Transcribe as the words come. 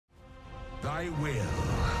Thy will,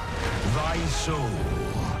 thy soul,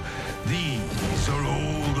 these are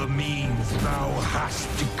all the means thou hast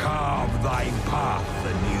to carve thy path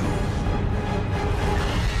anew.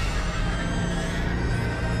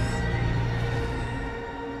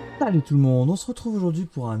 Salut tout le monde, on se retrouve aujourd'hui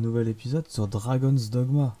pour un nouvel épisode sur Dragon's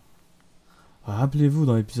Dogma. Rappelez-vous,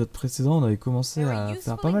 dans l'épisode précédent, on avait commencé à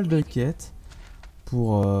faire pas mal de quêtes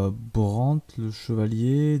pour Brant le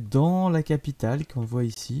chevalier dans la capitale qu'on voit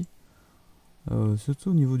ici.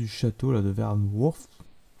 Surtout au niveau du château là, de Vernworth.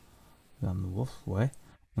 Vernworth, ouais.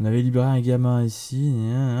 On avait libéré un gamin ici,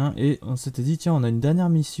 et on s'était dit, tiens, on a une dernière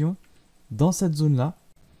mission dans cette zone-là.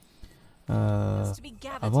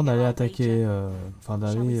 Avant d'aller attaquer, enfin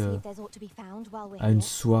d'aller à une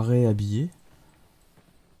soirée habillée.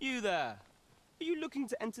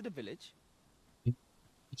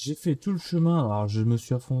 J'ai fait tout le chemin, alors je me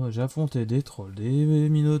suis j'ai affronté des trolls, des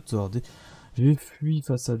minotaures, j'ai fui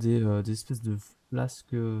face à des espèces de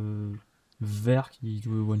flasques verts qui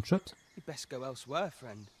one shot. C'est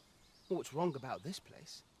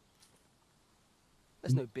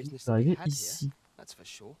arrivé ici.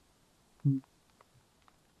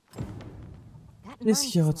 Qu'est-ce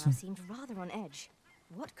qu'il y a là-dessus?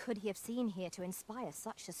 What could he have seen here to inspire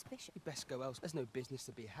such suspicion? You best go else. There's no business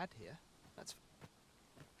to be had here. That's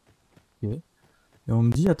Okay. Et on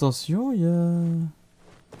me dit attention, il y a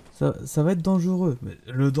ça va être dangereux. Mais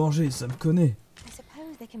le danger, ça me connaît.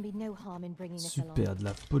 Super, de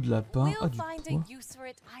la peau de lapin. Ah, du poids.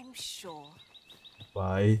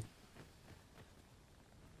 Ouais.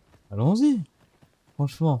 Allons-y.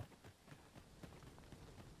 Franchement.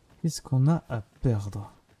 Qu'est-ce qu'on a à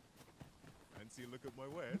perdre?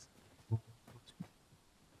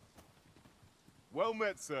 Well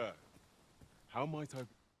met, sir. How might I...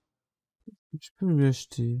 Je peux lui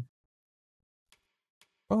acheter.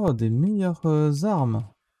 Oh, des meilleures armes.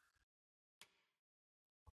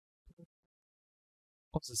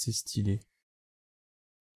 Oh, ça c'est stylé.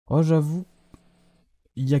 Oh, j'avoue,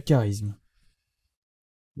 il y a charisme.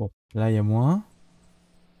 Bon, là il y a moins.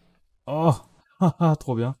 Oh, haha,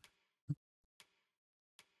 trop bien.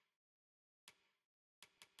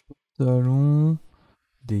 Talons,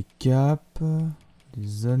 des capes,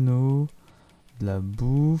 des anneaux, de la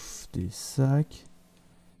bouffe, des sacs.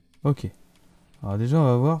 Ok. Alors déjà on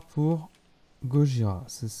va voir pour Gojira.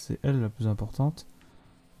 C'est elle la plus importante.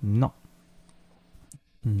 Non.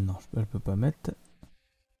 Non, elle peut pas mettre.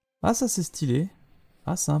 Ah ça c'est stylé.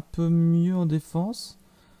 Ah c'est un peu mieux en défense.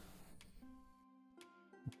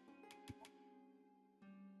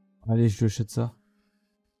 Allez, je lui achète ça.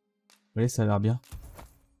 Allez, ça a l'air bien.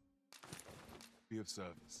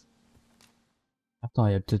 Attends,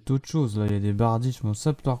 il y a peut-être autre chose là, il y a des bardiches. Bon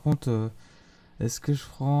ça par contre, est-ce que je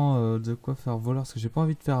prends de quoi faire voleur? Parce que j'ai pas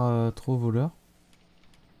envie de faire trop voleur.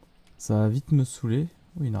 Ça va vite me saouler.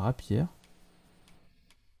 Oui, une rapière.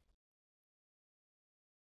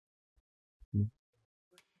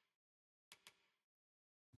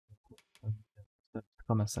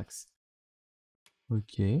 Comme un sax.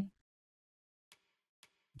 Ok.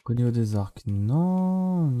 Au niveau des arcs,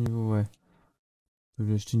 non. Au niveau, ouais. Je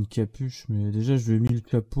vais acheter une capuche, mais déjà je lui ai mis le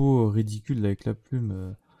capot ridicule avec la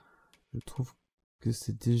plume. Je trouve que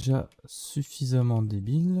c'est déjà suffisamment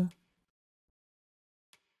débile.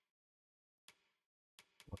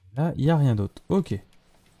 Là, il n'y a rien d'autre. Ok.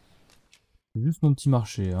 C'est juste mon petit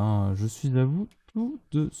marché. Hein. Je suis à vous tout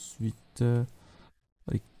de suite.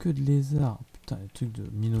 Avec que de lézards. Putain, les trucs de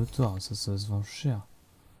minotaure, ça se vend cher.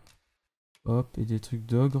 Hop, et des trucs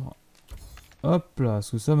d'ogre. Hop là,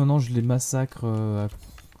 parce que ça maintenant je les massacre.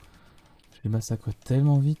 Je les massacre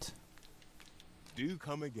tellement vite.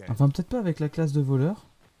 Enfin, peut-être pas avec la classe de voleur.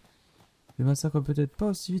 Je les massacre peut-être pas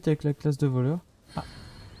aussi vite avec la classe de voleur. Ah.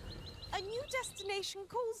 A new destination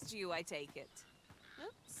calls to you, I take it.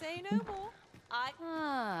 Say no more.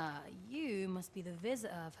 Ah, you must be the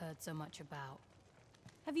visitor I've heard so much about.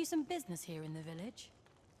 Have you some business here in the village?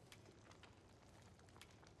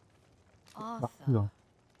 Arthur.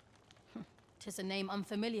 'Tis a name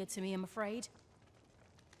unfamiliar to me, I'm afraid.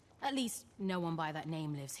 At least, no one by that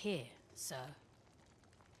name lives here, sir.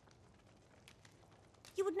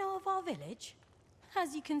 You would know of our village?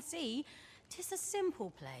 As you can see, 'tis a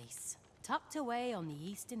simple place, tucked away on the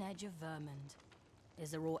eastern edge of Vermund.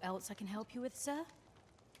 Is there aught else I can help you with, sir?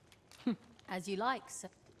 As you like,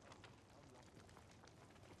 sir.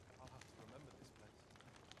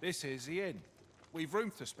 This is the inn. We've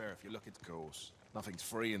room to spare if you're looking to course. Nothing's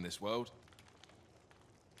free in this world.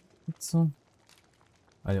 400.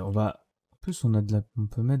 Allez, on va... En plus, on a de la... On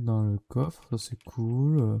peut mettre dans le coffre, ça c'est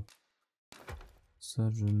cool. Ça,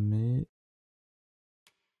 je mets...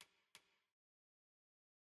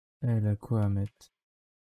 Elle a quoi à mettre?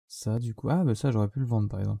 Ça, du coup. Ah, bah ça, j'aurais pu le vendre,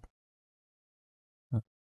 par exemple. Hop,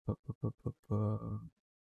 hop, hop, hop, hop, hop.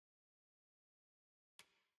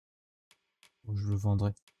 Bon, je le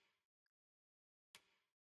vendrai.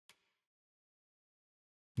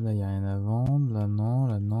 Là, il n'y a rien à vendre. Là, non.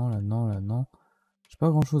 Là, non. Là, non. Là, non. J'ai pas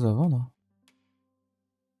grand-chose à vendre.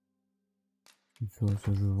 Ça,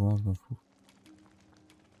 je vends, je m'en fous.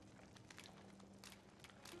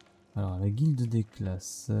 Alors, la guilde des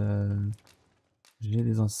classes. J'ai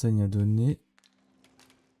des enseignes à donner.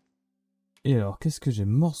 Et alors, qu'est-ce que j'ai?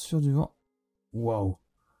 Morsure du vent. Waouh!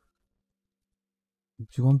 Une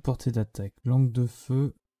plus grande portée d'attaque. Langue de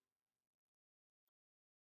feu.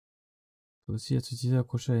 Peut aussi être utilisé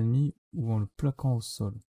accroché à l'ennemi ou en le plaquant au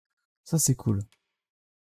sol. Ça, c'est cool.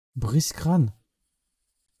 Brise-crâne.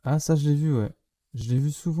 Ah, ça, je l'ai vu, ouais. Je l'ai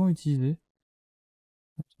vu souvent utilisé.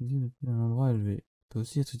 Utilisé depuis un endroit élevé. Peut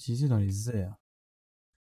aussi être utilisé dans les airs.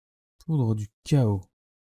 Poudre du chaos.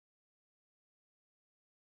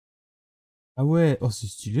 Ah ouais, oh, c'est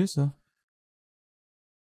stylé, ça.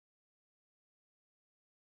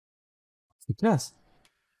 C'est classe.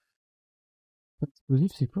 Pas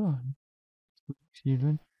d'explosif, c'est quoi? Explosif,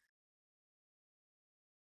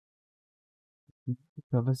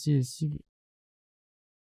 faire vaciller les cibles.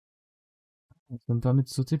 Ça me permet de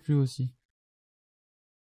sauter plus haut aussi.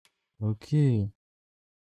 Ok.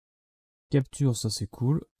 Capture, ça c'est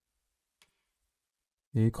cool.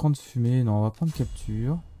 Et écran de fumée, non, on va prendre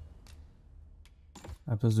capture.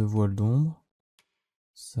 À la place de voile d'ombre.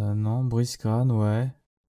 Ça, non. Brise-crâne, ouais.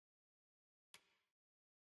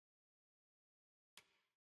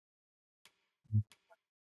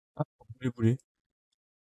 Ah, les boulets.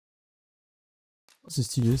 Oh, c'est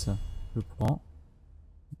stylé ça. Je prends.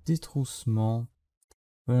 Détroussement.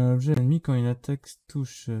 Un objet ennemi quand une attaque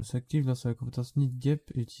touche s'active lorsque la compétence Need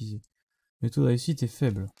Gap est utilisée. Le taux de réussite est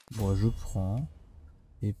faible. Bon, je prends.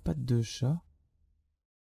 Et pattes de chat.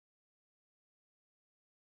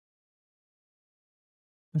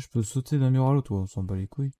 Ah, je peux sauter d'un mur à l'autre, on s'en bat les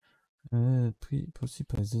couilles. Pris possible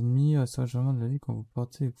par les ennemis, restera légèrement de la vie quand vous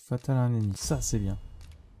portez fatal à un ennemi. Ça, c'est bien.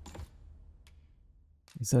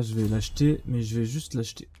 Et ça, je vais l'acheter, mais je vais juste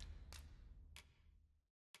l'acheter.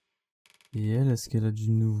 Et elle, est-ce qu'elle a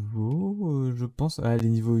du nouveau? Je pense. Ah, elle est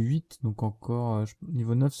niveau 8, donc encore.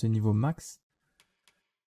 Niveau 9, c'est niveau max.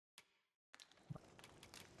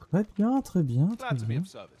 Très bien, très bien, très Glad to be bien. of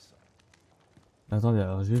service. Attendez,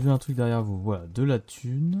 alors j'ai vu un truc derrière vous. Voilà, de la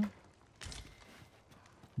thune.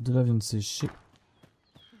 De la viande séchée.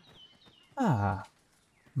 Ah!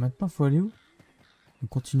 Maintenant, faut aller où? On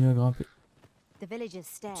continue à grimper. The villagers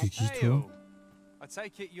stared. C'est qui, toi? Hey-o. I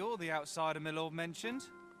take it you're the outsider my lord mentioned?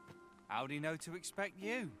 How'd he know to expect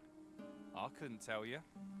you? I couldn't tell you.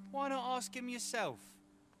 Why not ask him yourself?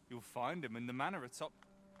 You'll find him in the manor atop.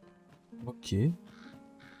 Ok.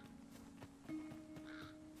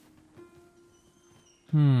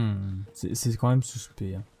 C'est quand même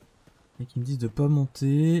suspect. Hein. Et qui me disent de pas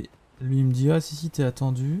monter. Lui, il me dit, ah si, t'es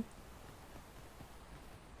attendu.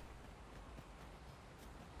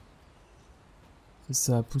 C'est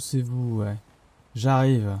ça, poussez-vous, ouais.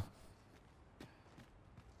 J'arrive.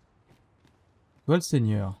 Toi, le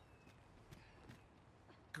seigneur.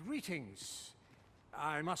 Greetings.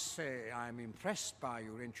 I must say I'm impressed by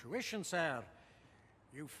your intuition, sir.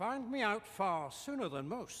 You found me out far sooner than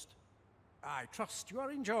most. I trust you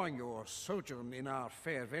are enjoying your sojourn in our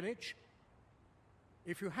fair village.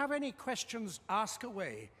 If you have any questions, ask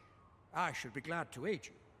away. I should be glad to aid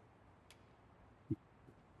you.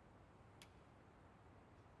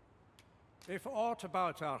 If aught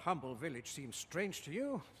about our humble village seems strange to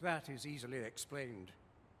you, that is easily explained.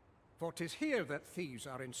 For 'tis here that thieves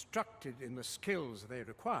are instructed in the skills they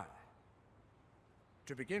require.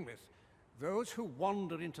 To begin with, those who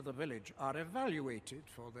wander into the village are evaluated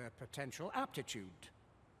for their potential aptitude.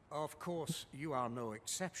 Of course, you are no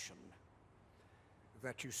exception.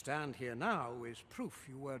 That you stand here now is proof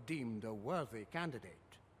you were deemed a worthy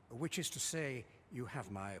candidate, which is to say, you have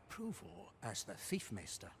my approval as the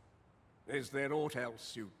Thiefmeister. Is there aught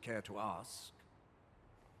else you'd care to ask?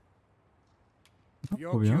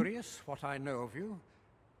 You're curious what I know of you?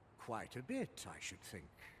 Quite a bit, I should think.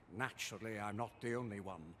 Naturally, I'm not the only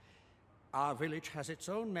one. Our village has its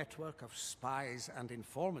own network of spies and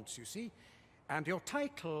informants, you see, and your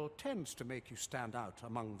title tends to make you stand out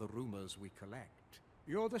among the rumors we collect.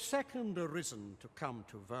 You're the second arisen to come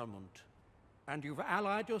to Vermont, and you've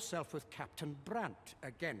allied yourself with Captain Brant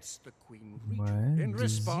against the Queen Regent. In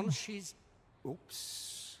response, she's...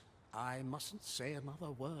 Oops. I mustn't say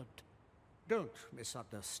another word. Don't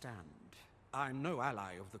misunderstand. I'm no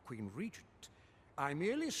ally of the Queen Regent. I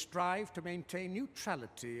merely strive to maintain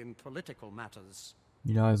neutrality in political matters.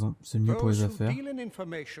 Il a raison, c'est mieux pour les Those who affaires. deal in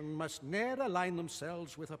information must ne'er align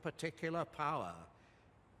themselves with a particular power.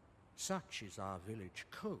 Such is our village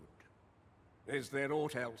code. Is there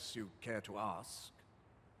aught else you care to ask?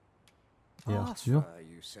 Et Arthur.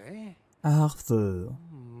 You say? Arthur.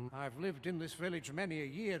 I've lived in this village many a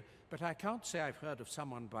year, but I can't say I've heard of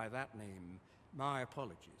someone by that name. My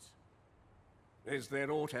apologies. Is there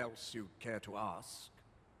aught else you care to ask?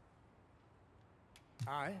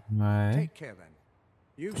 Aye. Ouais. Take care then.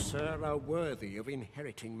 You, sir, are worthy of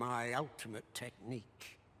inheriting my ultimate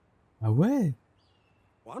technique. Ah ouais?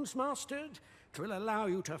 Once mastered, it will allow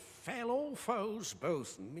you to fell all foes,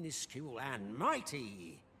 both minuscule and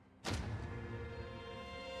mighty.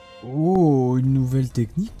 Oh, une nouvelle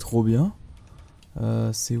technique, trop bien.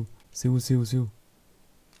 C'est où? C'est où? C'est où? C'est où?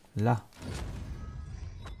 Là.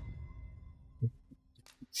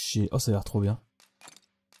 Chier. Oh, ça a l'air trop bien.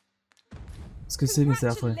 Ce que c'est, mais ça a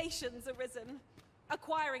l'air trop bien. Congratulations, Arisen.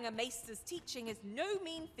 Acquiring a maester's teaching is no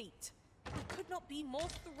mean feat. I could not be more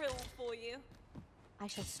thrilled for you. I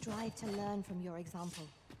shall strive to learn from your example,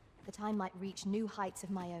 that I might reach new heights of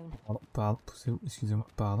my own. Pardon, excusez-moi,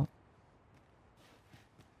 pardon.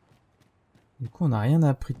 Du coup, on n'a rien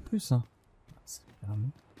appris de plus. Hein.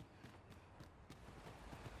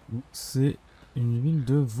 C'est une ville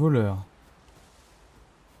de voleurs.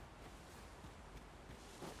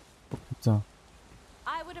 Oh putain.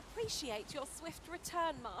 I would appreciate your swift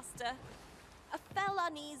return, Master. A fell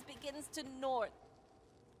unease begins to gnaw.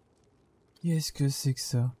 Qu'est-ce que c'est que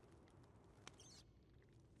ça?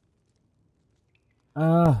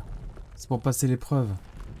 Ah! C'est pour passer l'épreuve.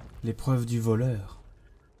 L'épreuve du voleur.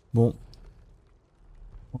 Bon.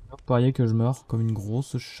 On va parier que je meurs comme une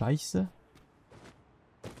grosse scheisse.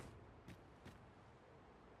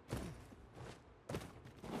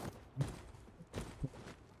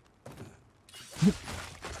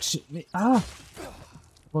 Mais ah!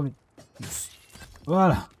 Oh, mais...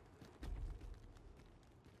 Voilà.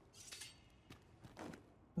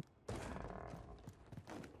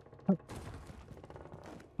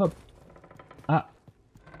 Hop. Ah.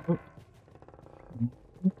 Oh.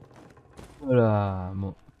 Voilà.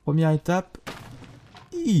 Bon. Première étape.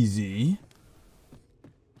 Easy.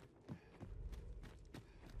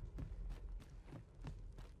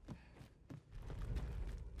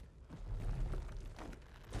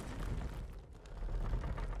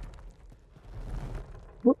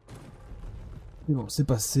 Oh. C'est bon, c'est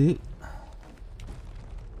passé.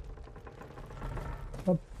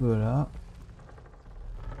 Hop là.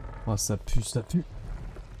 Oh, ça pue, ça pue.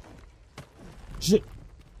 J'ai...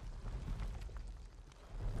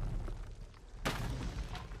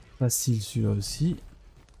 Facile celui-là aussi.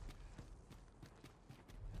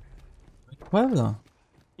 Incroyable.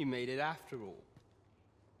 You made it after all.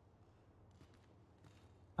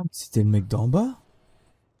 Ah, mais c'était le mec d'en bas.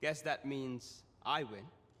 Guess that means I win.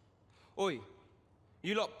 Oi,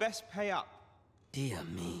 you lot best pay up. Dear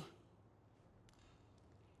me.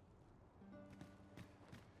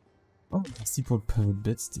 Oh, merci pour le pavé de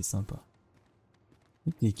bête, c'était sympa.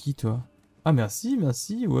 T'es qui, toi? Ah, merci,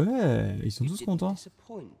 merci, ouais. Ils sont tous contents.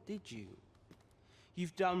 Disappoint, did you?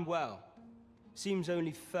 You've done well. Seems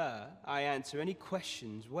only fair I answer any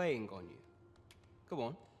questions weighing on you. Go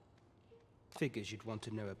on. Figures you'd want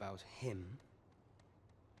to know about him.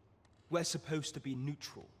 We're supposed to be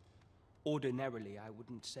neutral. Ordinarily, I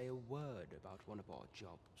wouldn't say a word about one of our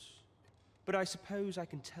jobs. But I suppose I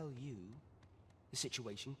can tell you, the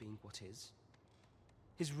situation being what is.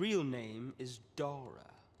 His real name is Dara.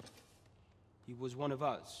 He was one of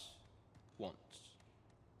us, once.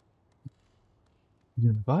 Il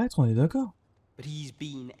vient d'apparaître, on est d'accord. But he's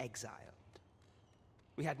been exiled.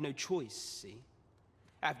 We had no choice, see?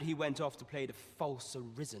 After he went off to play the false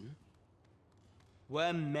Arisen.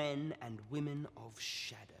 We're men and women of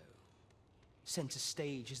shadow. Center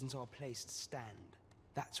stage isn't our place to stand.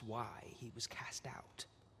 That's why he was cast out.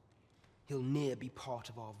 He'll ne'er be part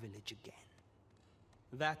of our village again.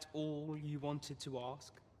 That all you wanted to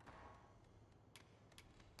ask?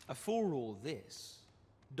 For all this,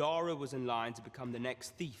 Dara was in line to become the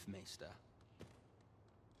next thief maester.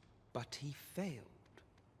 But he failed.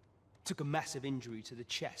 Took a massive injury to the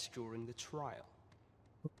chest during the trial.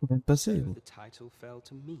 So the title fell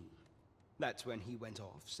to me. That's when he went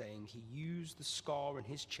off, saying he used the scar in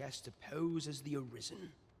his chest to pose as the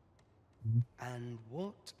Arisen. And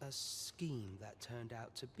what a scheme that turned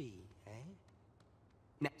out to be, eh?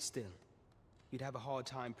 Now, still, you'd have a hard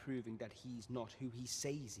time proving that he's not who he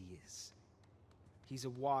says he is. He's a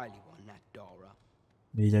wily one, that Dara.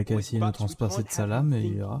 Mais il a qu'à But essayer de nous we transpasser can't de sa have lame him et il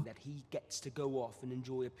thinking ira. that he gets to go off and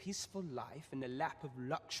enjoy a peaceful life in a lap of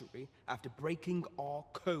luxury after breaking our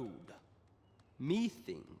code. Me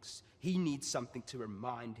thinks he needs something to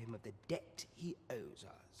remind him of the debt he owes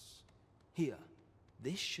us. Here,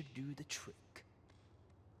 this should do the trick.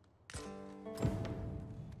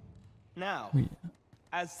 Now, Oui.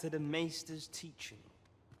 as to the Maester's teaching,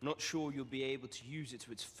 not sure you'll be able to use it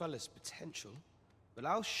to its fullest potential, but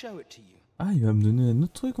I'll show it to you. Ah, il va me donner un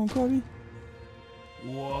autre truc encore, lui.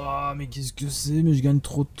 Wouah, mais qu'est-ce que c'est? Mais je gagne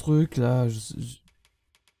trop de trucs, là.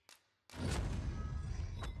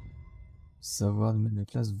 Savoir de mettre la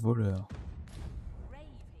classe voleur.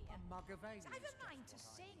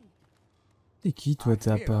 T'es qui, toi? T'es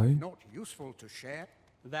apparu? Not useful to share.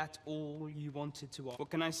 That all you wanted to ask? What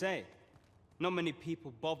can I say? Not many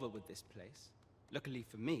people bother with this place. Luckily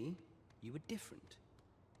for me, you were different.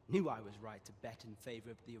 Knew I was right to bet in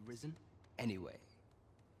favor of the Arisen. Anyway,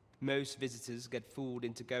 most visitors get fooled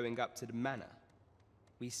into going up to the manor.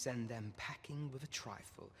 We send them packing with a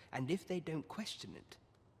trifle, and if they don't question it,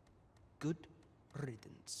 good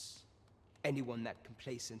riddance. Anyone that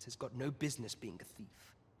complacent has got no business being a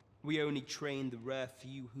thief. We only train the rare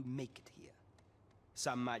few who make it here.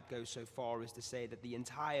 Some might go so far as to say that the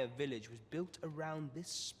entire village was built around this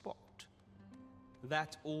spot.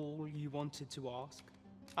 That all you wanted to ask?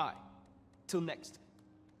 Aye. Till next time.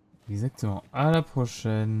 Exactement. À la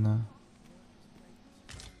prochaine.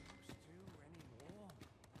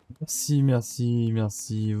 Merci, merci,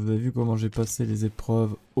 merci. Vous avez vu comment j'ai passé les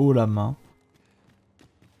épreuves haut la main.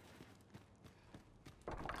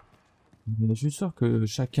 Mais je suis sûr que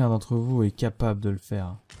chacun d'entre vous est capable de le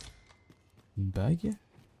faire. Une bague?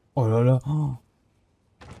 Oh là là! Oh,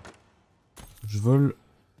 je vole...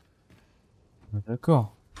 Ah,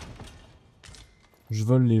 d'accord. Je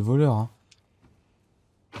vole les voleurs, hein.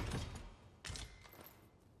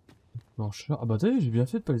 Blancheur. Ah bah t'as vu, j'ai bien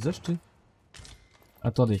fait de pas les acheter.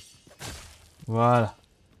 Attendez. Voilà.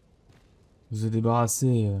 Je vous ai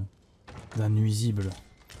débarrassé d'un nuisible.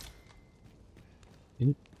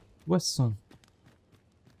 Et poisson.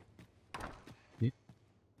 Et...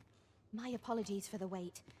 My apologies for the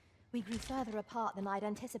wait. We grew further apart than I'd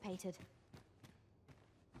anticipated.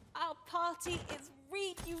 Our party is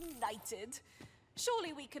reunited.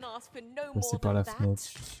 Surely we can ask for no Passer more par la than fenêtre, that.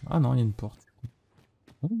 je suis sûr. Ah non, il y a une porte.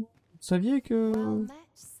 Oh, vous saviez que... Well met,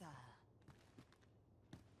 sir.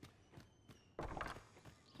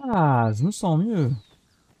 Ah, je me sens mieux.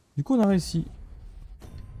 Du coup, on a réussi.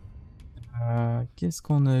 Qu'est-ce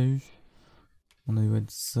qu'on a eu? On a eu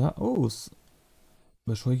ça. Oh,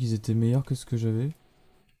 bah, je croyais qu'ils étaient meilleurs que ce que j'avais.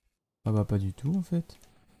 Ah bah pas du tout en fait.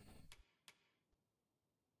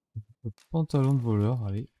 Le pantalon de voleur,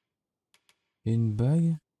 allez. Et une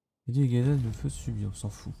bague. Et des grenades de feu subi, on s'en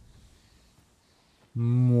fout.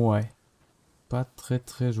 Ouais. Pas très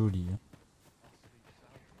très joli. Hein.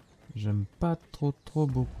 J'aime pas trop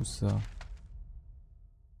beaucoup ça.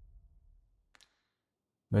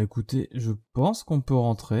 Bah écoutez, je pense qu'on peut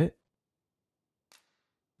rentrer.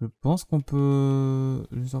 Je pense qu'on peut...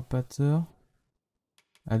 L'usurpateur.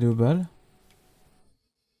 Aller au bal.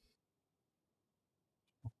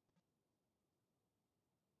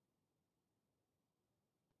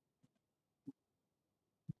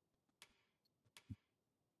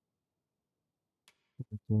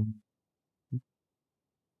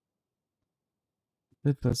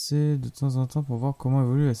 Peut-être passer de temps en temps pour voir comment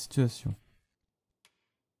évolue la situation.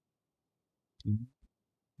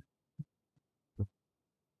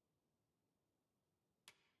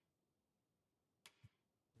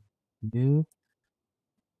 Et...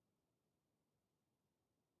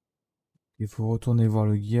 il faut retourner voir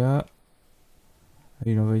le gars.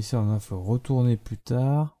 Il envahissait, il faut retourner plus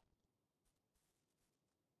tard.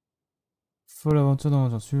 Folle aventure dans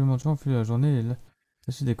l'aventure. Suivez le mentor au fil de la journée et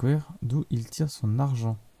tâchez de découvrir d'où il tire son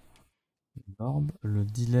argent. L'orbe, le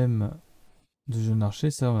dilemme du jeune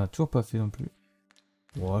archer, ça on a toujours pas fait non plus.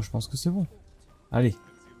 Ouais, je pense que c'est bon. Allez.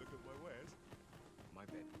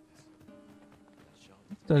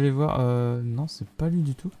 Allez voir. Non, c'est pas lui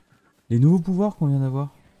du tout. Les nouveaux pouvoirs qu'on vient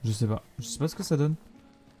d'avoir. Je sais pas. Je sais pas ce que ça donne.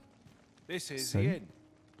 This is the Salut. inn.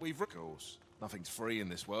 We've of course. Nothing's free in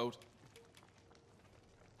this world.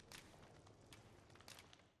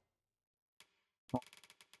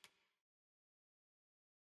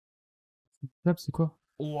 C'est quoi?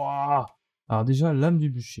 Ouah. Alors déjà, lame du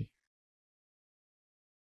bûcher.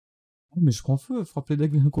 Oh, mais je prends feu, frappe les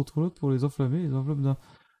dagues l'un contre l'autre pour les enflammer. Les enveloppes d'un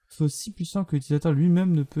feu si puissant que l'utilisateur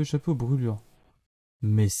lui-même ne peut échapper aux brûlures.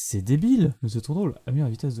 Mais c'est débile! Mais c'est trop drôle. Améliore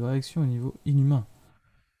la vitesse de réaction au niveau inhumain.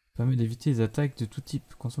 Permet d'éviter les attaques de tout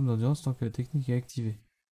type. Consomme d'endurance tant que la technique est activée.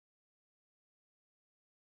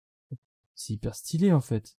 C'est hyper stylé en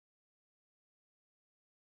fait.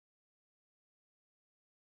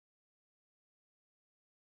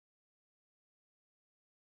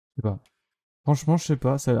 Je sais pas. Franchement, je sais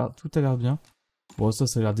pas, ça a l'air, tout a l'air bien. Bon, ça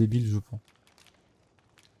a l'air débile, je pense.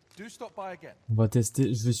 Do stop by again. On va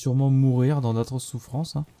tester. Je vais sûrement mourir dans d'atroces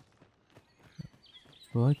souffrances. Hein.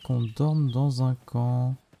 Faudrait qu'on dorme dans un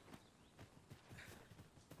camp.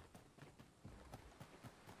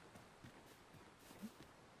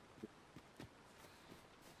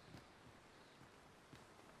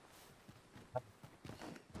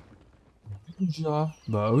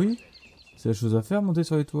 Bah oui. C'est la chose à faire, monter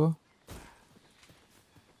sur les toits.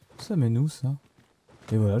 Ça mène où, ça?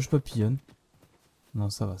 Et voilà, je papillonne. Non,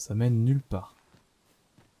 ça va, ça mène nulle part.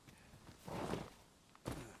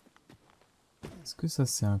 Est-ce que ça,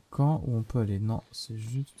 c'est un camp où on peut aller? Non, c'est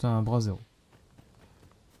juste un bras zéro.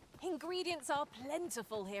 Ingredients are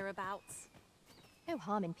plentiful hereabouts. No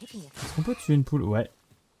harm in picking it. Est-ce qu'on peut tuer une poule? Ouais.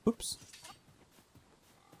 Oups.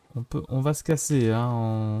 On va se casser, hein.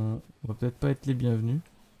 On va peut-être pas être les bienvenus.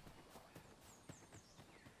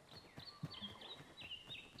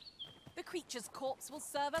 The creature's corpse will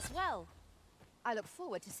serve us well. I look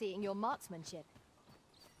forward to seeing your marksmanship.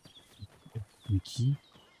 Mais qui?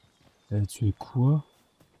 Elle a tué quoi?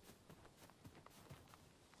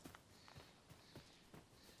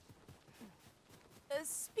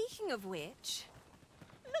 Speaking of which,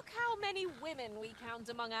 look how many women we count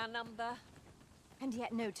among our number. And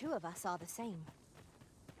yet no two of us are the same.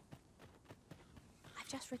 I've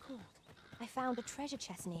just recalled. I found a treasure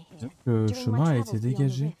chest near here. Le during chemin my a été travels beyond the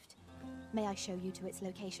dégagé. rift. May I show you to its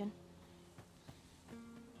location?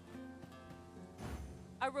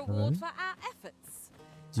 A reward for our efforts.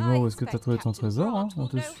 Dis-moi où I est-ce que t'as expect trouvé ton Captain trésor, hein? Grant On will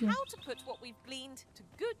te know suit. Hein. how to put what we've gleaned to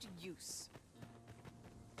good use.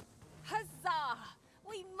 Huzzah!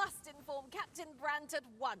 We must inform Captain Brandt at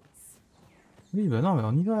once. Oui, bah non, mais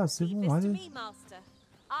on y va, c'est Leave bon, this to allez. me, master.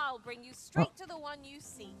 I'll bring you straight to the one you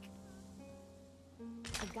seek.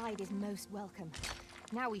 A guide is most welcome.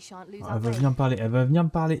 Now we shan't lose Elle our va way. venir me parler, elle va venir me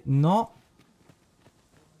parler. Non.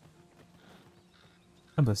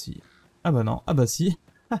 Ah bah si. Ah bah non, ah bah si.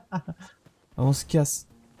 On se casse.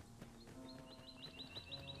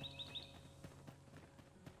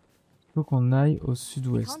 Faut qu'on aille au I can't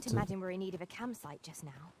sud-ouest. imagine we're in need of a campsite just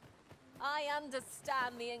now. I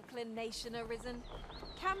understand the inclination arisen.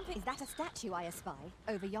 Camping Is that a statue I espy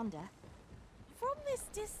over yonder? from this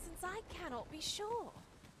distance, I cannot be sure.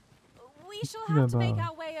 We shall Qui have to là-bas? make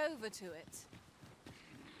our way over to it.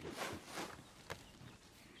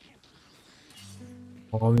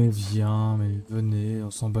 Oh mais viens, mais venez,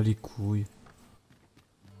 on s'en bat les couilles.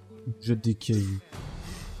 Jette des cailloux.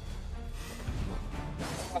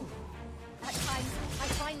 At times, I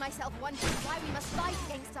find myself wondering why we must fight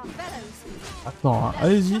against our fellows. Attends, hein,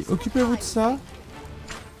 allez-y, occupez-vous de ça.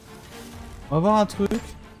 On va voir un truc.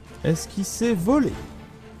 Est-ce qu'il s'est volé?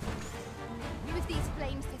 Use these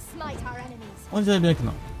flames to smite our enemies. On dirait bien que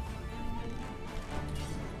non.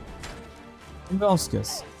 Et ben on se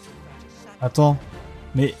casse. Attends,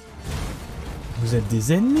 mais vous êtes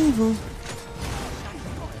des ennemis vous?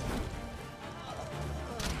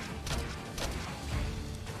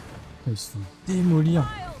 Ils se font démolir.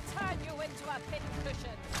 I'll turn you into a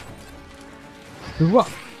pincushion. Je vois.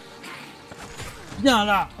 Viens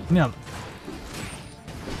là. Merde.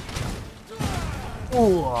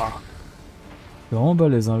 Oh. C'est vraiment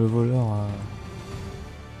balèze hein, le voleur.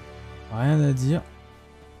 Rien à dire.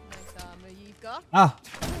 Ah.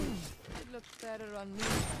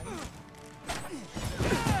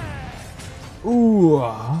 Ouh.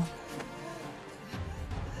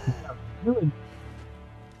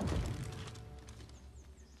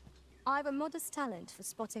 I have a modest talent for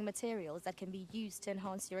spotting materials that can be used to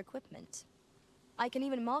enhance your equipment. I can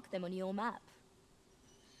even mark them on your map.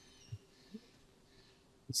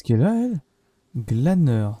 Qu'est-ce qu'elle a elle?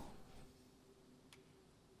 Glaneur.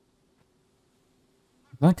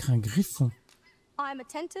 Vaincre un griffon. I am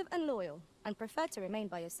attentive and loyal, and prefer to remain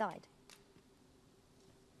by your side.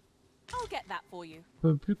 I'll get that for you. Un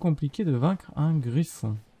peu plus compliqué de vaincre un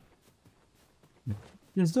griffon. Mais,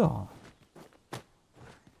 pièce d'or.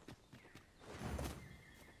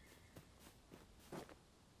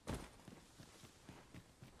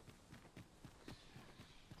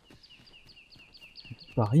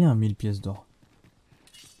 Pas rien, 1000 pièces d'or.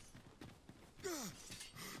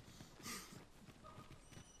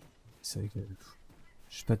 C'est vrai que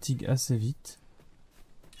je fatigue assez vite.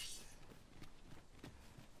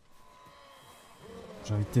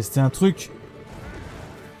 J'ai envie de tester un truc.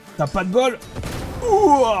 T'as pas de bol?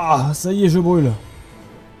 Ouah, ça y est, je brûle.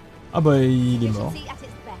 Ah bah il est mort. Efficiency at its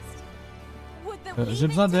best. Would J'ai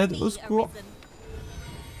besoin d'aide, au secours.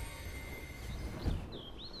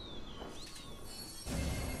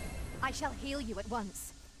 I shall heal you at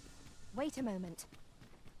once. Wait a moment.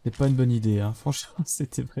 C'est pas une bonne idée, hein. Franchement,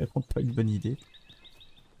 c'était vraiment pas une bonne idée.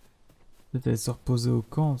 Peut-être aller se reposer au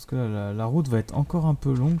camp, parce que là, la route va être encore un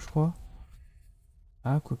peu longue, je crois.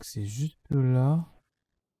 Ah, quoique c'est juste là.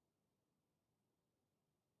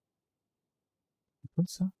 C'est quoi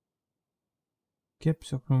ça? Cap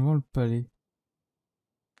surplombant le palais.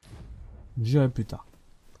 J'irai plus tard.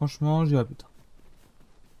 Franchement, j'irai plus tard.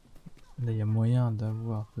 Là, il y a moyen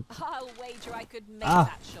d'avoir... I'll wager I could make Ah!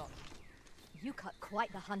 that shot. You cut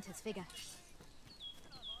quite the hunter's figure.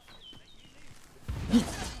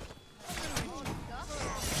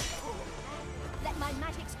 Let my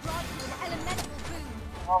magic grant you an elemental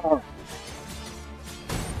boon.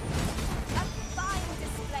 A fine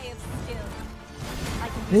display of skill. I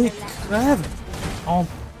can do Eh, no less. crève!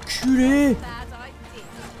 Enculé! Bad idea.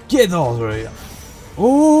 Get over here!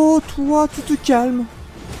 Oh, toi, tu te calmes!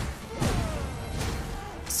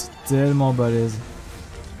 C'est tellement balèze.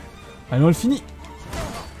 Allez, on le finit!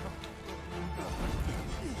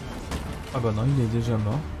 Ah bah non, il est déjà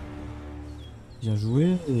mort. Bien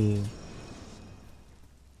joué et...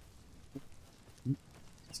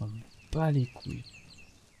 Ça me bat les couilles.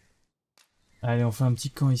 Allez, on fait un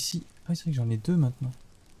petit camp ici. Ah, c'est vrai que j'en ai deux maintenant.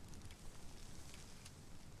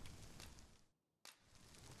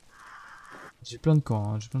 J'ai plein de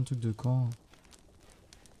camps, hein. J'ai plein de trucs de camps.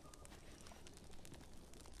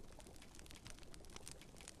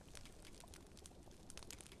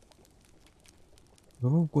 Je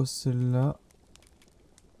vois pourquoi celle-là.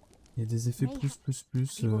 Il y a des effets plus.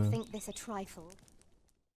 People think this a trifle.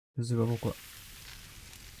 Je sais pas pourquoi.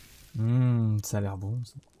 Ça a l'air bon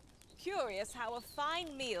ça. Curious how a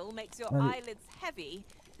fine meal makes your Allez. eyelids heavy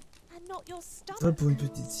and not your Ça stomach. pour une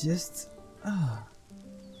petite sieste. Ah.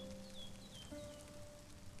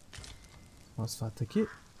 On va se faire attaquer.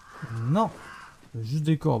 Non. Juste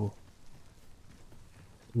des corbeaux.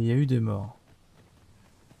 Et il y a eu des morts.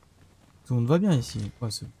 Tout le monde va bien ici.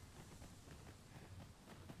 Ouais, c'est bon.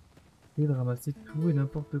 Et de ramasser tout et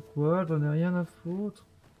n'importe quoi, j'en ai rien à foutre.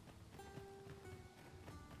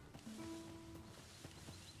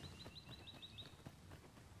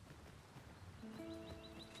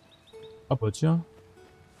 Ah bah tiens.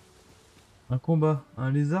 Un combat.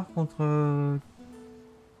 Un lézard contre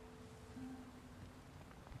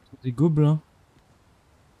des gobelins.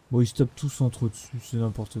 Bon, ils se tapent tous entre eux dessus, c'est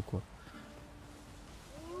n'importe quoi.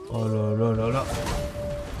 Oh là là là là.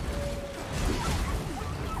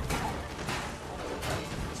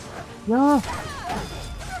 Viens.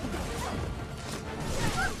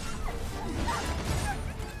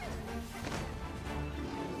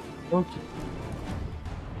 Ok.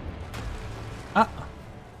 Ah.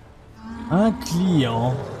 Un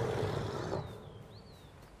client.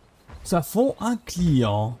 Ça fond un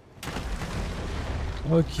client.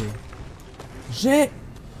 Ok. J'ai...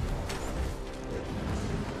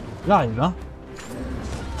 J'arrive, hein.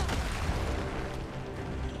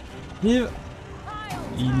 Vive.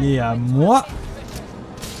 Il est à moi.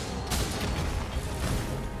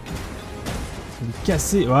 Je vais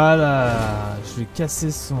casser... Voilà. Je vais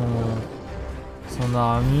casser son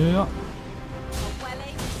armure.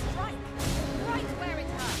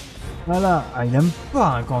 Voilà. Ah, il aime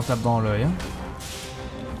pas hein, quand on tape dans l'œil. Hein.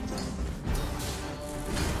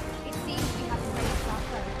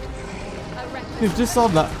 Je descends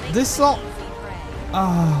de là. Descends.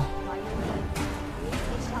 Ah.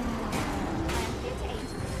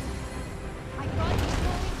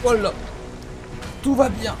 Voilà. Tout va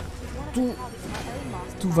bien. Tout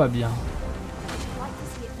va bien.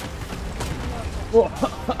 Oh.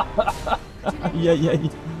 Aïe aïe aïe.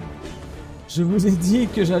 Je vous ai dit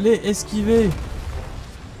que j'allais esquiver.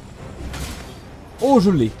 Oh, je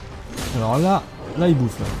l'ai. Alors là il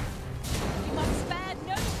bouffe. Là.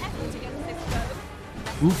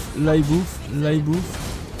 Ouf, là il bouffe, ils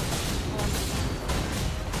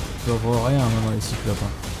doivent rien maintenant les cyclopes.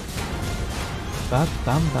 Hein. Bam,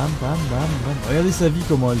 bam, bam, bam, bam, bam. Regardez sa vie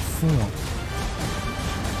comment elles font. Hein.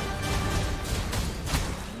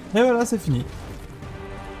 Et voilà, c'est fini.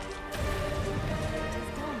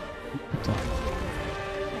 Putain.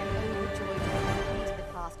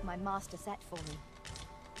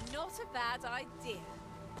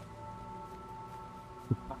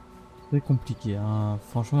 C'est compliqué, hein.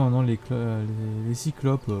 Franchement maintenant les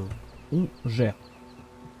cyclopes, on gère.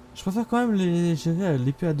 Je préfère quand même les gérer à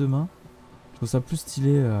l'épée à deux mains. Je trouve ça plus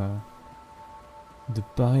stylé de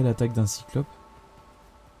parer l'attaque d'un cyclope.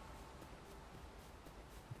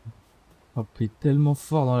 Hop, il est tellement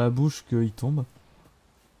fort dans la bouche qu'il tombe.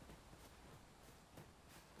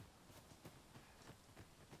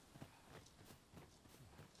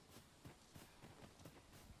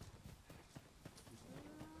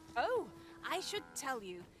 Oh, I should tell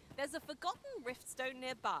you. There's a forgotten rift stone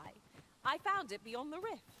nearby. I found it beyond the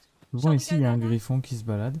rift. Souvent ici il y a un griffon qui se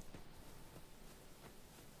balade.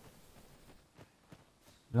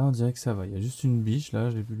 Là on dirait que ça va, il y a juste une biche là,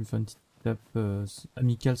 j'ai pu lui faire une petite tape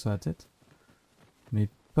amicale sur la tête. Mais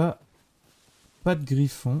pas de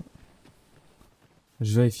griffon.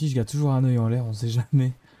 Je vérifie, je garde toujours un œil en l'air, on sait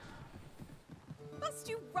jamais. Must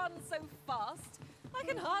you run so fast? I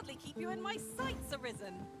can hardly keep you in my sights,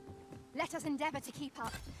 Arisen. Let us endeavor to keep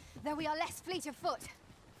up, though we are less fleet of foot.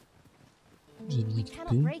 J'ai We dit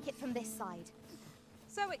cannot break it from this side.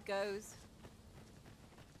 So it goes.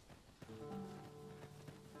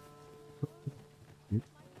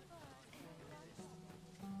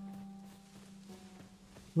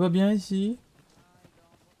 Tout va bien ici?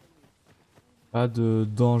 Pas de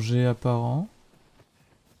danger apparent.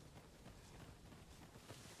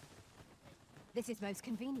 This is most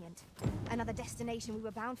convenient. Another destination we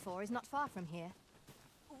were bound for is not far from here.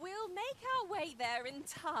 We'll make our way there in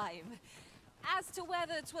time. As to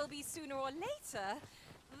whether it will be sooner or later,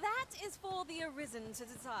 that is for the Arisen to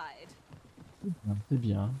decide. C'est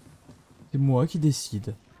bien. C'est moi qui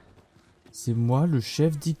décide. C'est moi le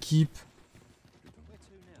chef d'équipe.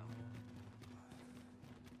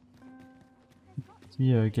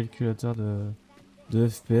 Petit calculateur de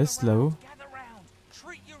FPS là-haut.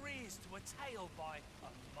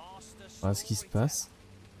 Voilà ce qui se passe.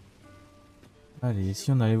 Allez,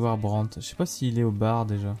 si on allait voir Brandt. Je sais pas s'il est au bar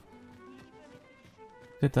déjà.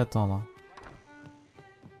 Peut-être attendre.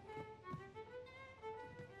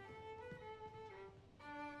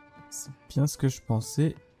 C'est bien ce que je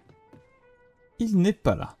pensais. Il n'est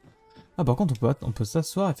pas là. Ah par contre on peut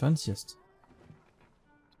s'asseoir et faire une sieste.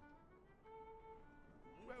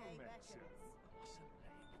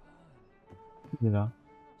 Il est là.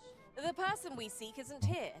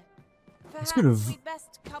 Est-ce que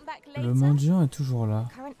le mendiant est toujours là?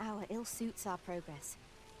 Current hour ill suits our progress.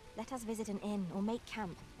 Let us visit an inn or make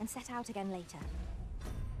camp and set out again later.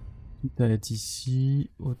 Quitte à être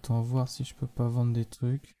ici, autant voir si je peux pas vendre des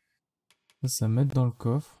trucs. Ça mettre dans le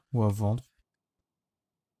coffre ou à vendre.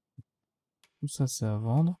 Tout ça c'est à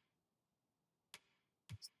vendre.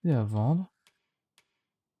 C'est à vendre.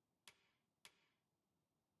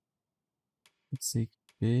 C'est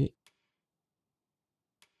équipé.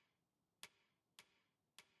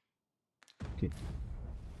 Ok.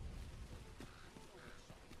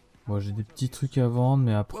 Bon, j'ai des petits trucs à vendre,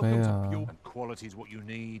 mais après... je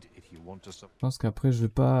pense qu'après, je vais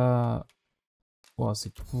pas... Oh,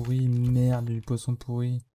 c'est pourri, merde, du poisson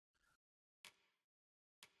pourri.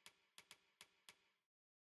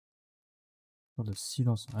 Oh, de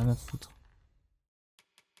silence, rien à foutre.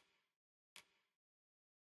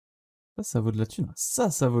 Ça vaut de la thune.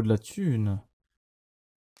 Ça vaut de la thune.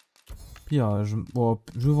 Pire,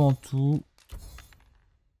 je vends tout.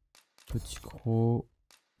 Petit croc.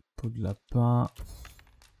 Peau de lapin.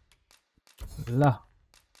 Là.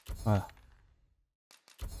 Voilà.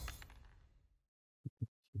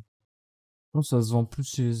 Je pense que ça se vend plus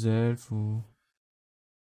chez les elfes ou...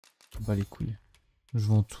 Bah les couilles. Je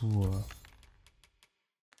vends tout.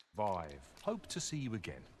 Hope to see you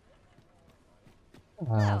again.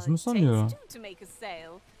 Ah, je me sens mieux. To make a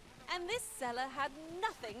sale, and this seller had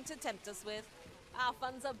nothing to tempt us with. Our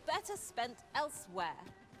funds are better spent elsewhere.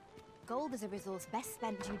 Gold is a resource best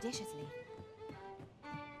spent judiciously.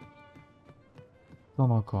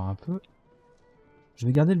 Attendre encore un peu. Je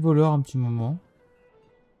vais garder le voleur un petit moment.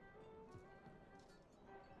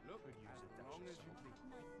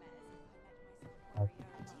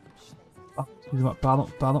 Ah, excuse-moi,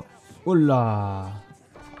 pardon. Oh là!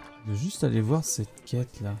 Je vais juste aller voir cette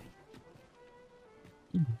quête là.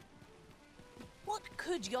 What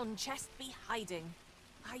could yon chest be hiding?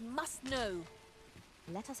 I must know.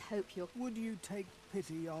 Let us hope you're... Would you take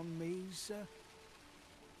pity on me, sir?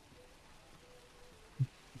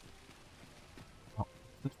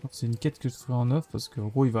 Je pense que c'est une quête que je ferai en off parce que en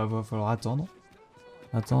gros il va falloir attendre.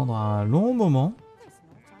 Attendre un long moment.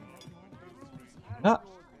 Ah!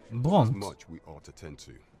 Brandt. Much we ought to tend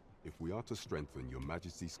to, if we are to strengthen your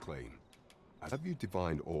Majesty's claim. Have you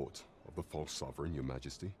divined aught of the false sovereign, your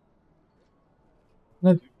Majesty?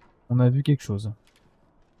 On a vu quelque chose.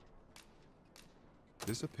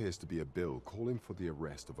 This appears to be a bill calling for the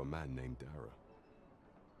arrest of a man named Dara.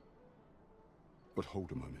 But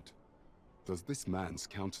hold a moment. Does this man's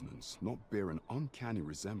countenance not bear an uncanny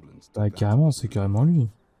resemblance to that? Carrément, c'est carrément lui.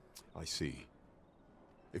 I see.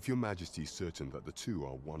 If your Majesty is certain that the two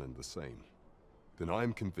are one and the same, then I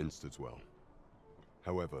am convinced as well.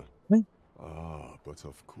 However... Oui. Ah, but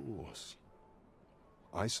of course.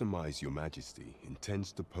 I surmise your Majesty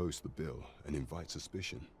intends to post the bill and invite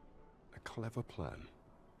suspicion. A clever plan.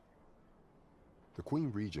 The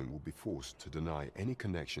Queen Regent will be forced to deny any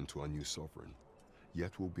connection to our new sovereign,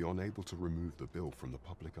 yet will be unable to remove the bill from the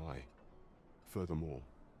public eye. Furthermore,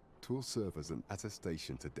 'twill serve as an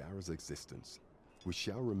attestation to Dara's existence, which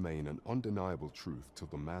shall remain an undeniable truth till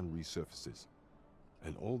the man resurfaces.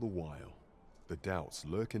 And all the while, the doubts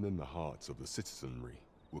lurking in the hearts of the citizenry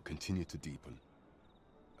will continue to deepen.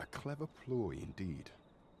 A clever ploy indeed.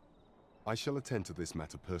 I shall attend to this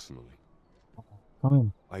matter personally.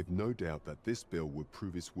 I've no doubt that this bill will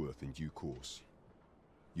prove its worth in due course.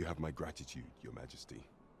 You have my gratitude, Your Majesty.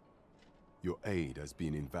 Your aid has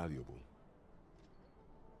been invaluable.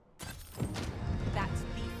 That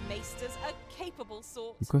thief maester's a capable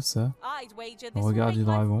sort. C'est quoi ça? I'd wager Le this regard will du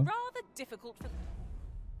make life dragon. rather difficult for...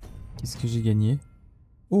 Qu'est-ce que j'ai gagné?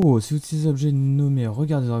 Oh, si vous utilisez l'objet nommé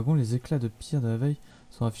regard du dragon, les éclats de pierre de la veille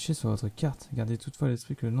sont affichés sur votre carte. Gardez toutefois à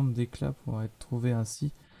l'esprit que le nombre d'éclats pourra être trouvé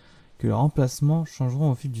ainsi que leurs emplacements changeront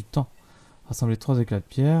au fil du temps. Rassemblez 3 éclats de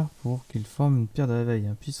pierre pour qu'ils forment une pierre de la veille,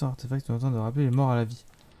 un puissant artefact permettant de rappeler les morts à la vie.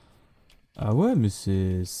 Ah ouais, mais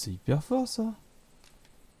c'est hyper fort ça.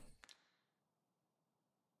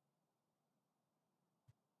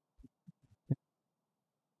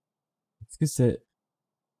 Est-ce que c'est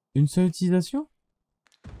une seule utilisation?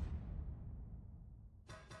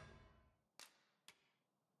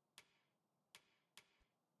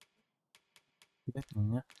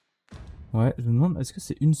 Ouais, je me demande, est-ce que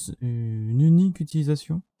c'est une unique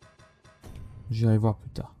utilisation? J'irai voir plus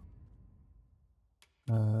tard.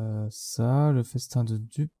 Ça, le festin de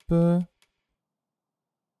dupes.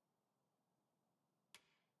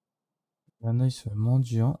 Un œil sur le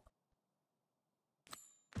mendiant.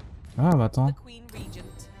 Ah, bah attends.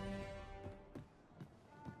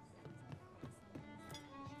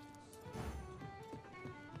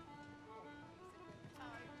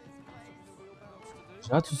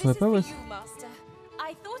 Ah, tu saurais pas où est-ce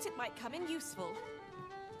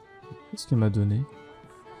qu'est-ce qu'elle m'a donné?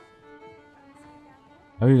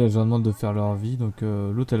 Ah oui, là, je leur demande de faire leur vie. Donc,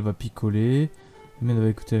 l'autre, elle va picoler. La mienne, elle va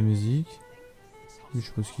écouter la musique. Je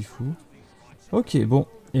sais pas ce qu'il fout. Ok, bon.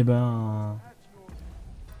 Et ben...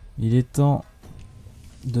 il est temps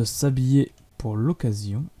de s'habiller pour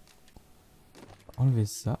l'occasion. Enlever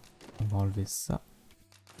ça. On va enlever ça.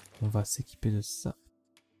 On va s'équiper de ça.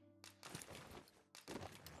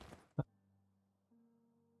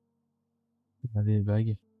 On a des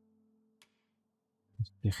bagues.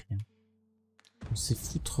 C'est rien. On sait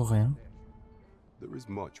foutre rien. There is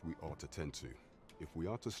much we ought to tend to, if we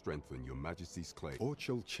are to strengthen your Majesty's claim. All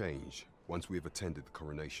shall change once we have attended the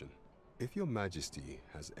coronation. If your Majesty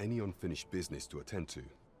has any unfinished business to attend to,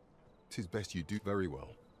 'tis best you do very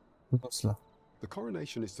well. Cela. The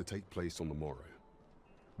coronation is to take place on the morrow.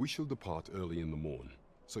 We shall depart early in the morn,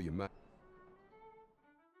 so your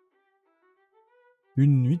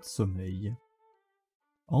Une nuit de sommeil.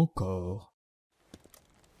 Encore.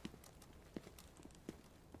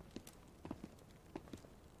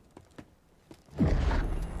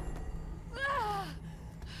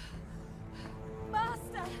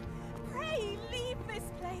 Master, pray leave this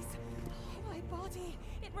place. Oh, my body,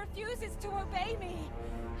 it refuses to obey me.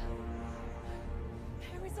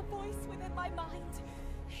 There is a voice within my mind.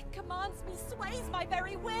 It commands me, sways my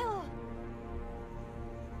very will.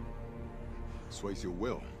 sways your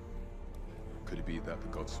will. Could it be that the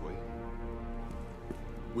gods sway?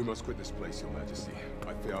 We must quit this place, Your Majesty.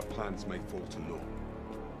 I fear our plans may fall to naught.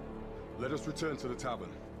 Let us return to the tavern.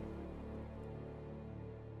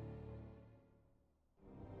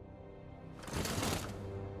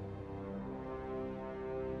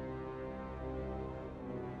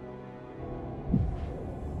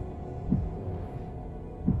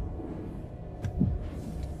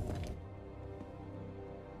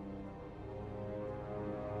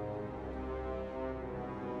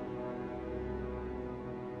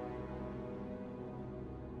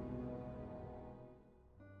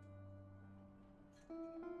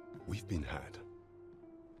 We've been had.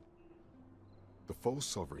 The false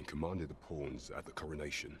sovereign commanded the pawns at the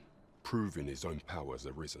coronation, proving his own power has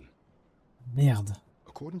arisen. Merde.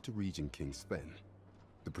 According to Regent King Sven,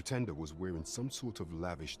 the pretender was wearing some sort of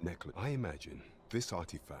lavish necklace. I imagine this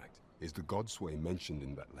artifact is the godsway mentioned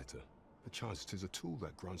in that letter. Perchance 'tis a tool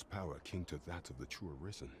that grants power akin to that of the true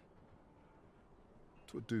arisen.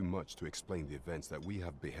 'Twould do much to explain the events that we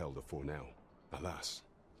have beheld afore now. Alas,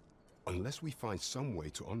 unless we find some way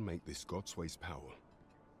to unmake this godsway's power,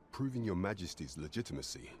 proving your Majesty's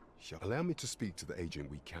legitimacy, shall allow me to speak to the agent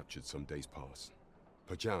we captured some days past.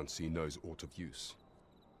 Perchance he knows aught of use.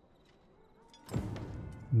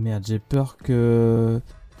 Merde, j'ai peur que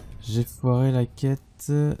j'ai foiré la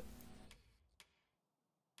quête.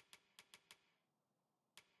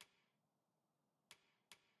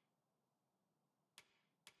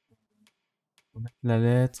 La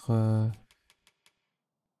lettre...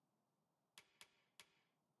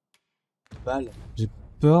 Balle. J'ai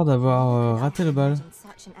peur d'avoir raté le bal.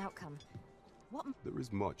 There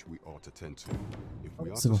is much we ought to tend to if we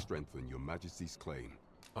are C'est to bon. strengthen your majesty's claim.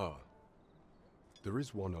 Ah, there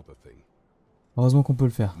is one other thing. Heureusement qu'on peut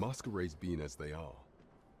le faire. Masquerades being as they are,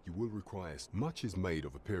 you will require much is made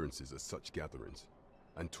of appearances at such gatherings,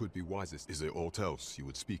 and 'twould be wisest is there aught else you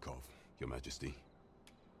would speak of, your majesty.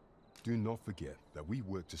 Do not forget that we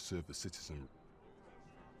work to serve the citizen.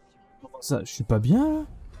 Ça, je suis pas bien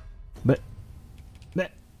là.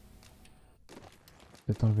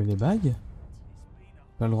 Peut-être enlever les bagues.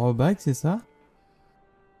 Pas le droit aux bagues, c'est ça?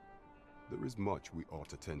 There is much we ought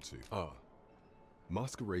to tend to. Ah,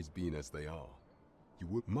 masquerades being as they are, you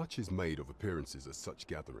would much is made of appearances at such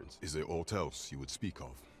gatherings. Is there aught else you would speak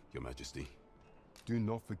of, your majesty? Do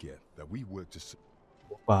not forget that we work to.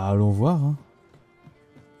 Bah, allons voir. Hein.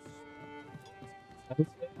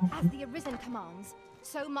 As the Arisen commands,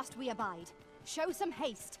 so must we abide. Show some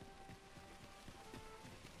haste.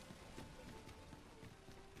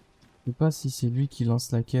 Je sais pas si c'est lui qui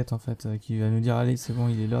lance la quête en fait, qui va nous dire allez c'est bon,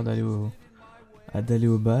 il est l'heure d'aller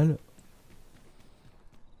au bal.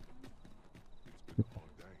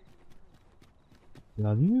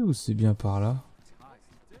 Perdu ou c'est bien par là?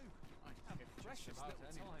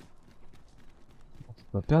 C'est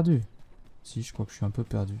pas perdu. Si, je crois que je suis un peu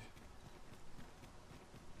perdu.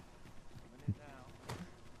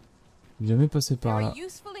 J'ai jamais passé par là.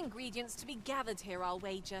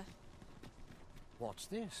 What's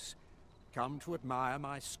this? Come to admire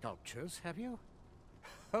my sculptures, have you?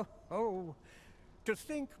 Ho ho! To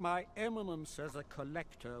think my eminence as a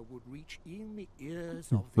collector would reach in the ears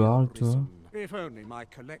of the Arisen. If only my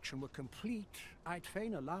collection were complete, I'd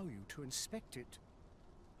fain allow you to inspect it.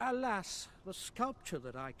 Alas, the sculpture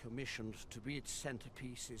that I commissioned to be its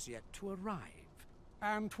centerpiece is yet to arrive,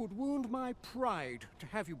 and 'twould wound my pride to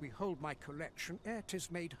have you behold my collection ere 'tis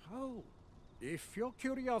made whole. If your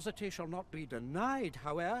curiosity shall not be denied,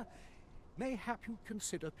 however, mayhap you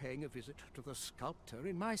consider paying a visit to the sculptor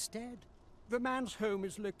in my stead. The man's home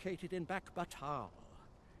is located in Bakbatal.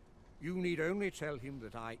 You need only tell him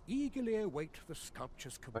that I eagerly await the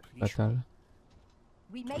sculpture's completion.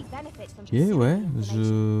 We may benefit from Ok, ouais,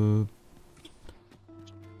 je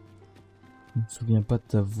me souviens pas de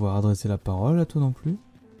t'avoir adressé la parole à toi non plus.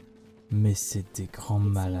 Mais c'est des grands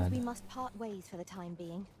malades.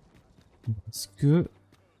 Est-ce que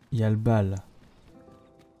il y a le bal?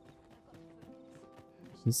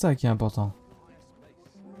 C'est ça qui est important.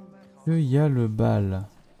 Il y a le bal.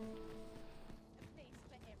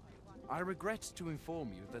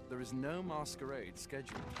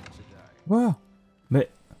 Quoi?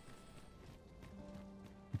 Mais...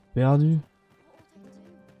 Perdu.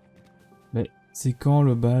 Mais c'est quand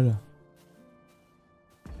le bal?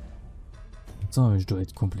 Attends, mais je dois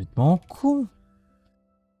être complètement con.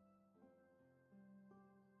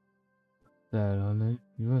 Alors là,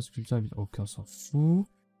 il voit sculpteur, aucun s'en fout.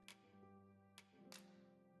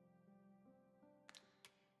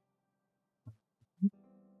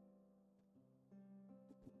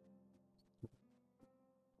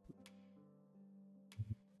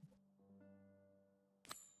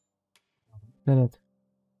 Palette.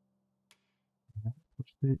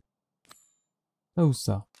 Ça ou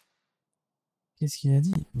ça? Qu'est-ce qu'il a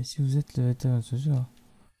dit? Mais si vous êtes le ce genre,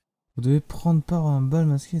 vous devez prendre part à un bal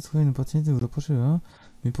masqué et trouver une opportunité de vous approcher. Hein.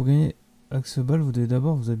 Mais pour gagner avec ce bal, vous devez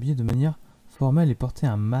d'abord vous habiller de manière formelle et porter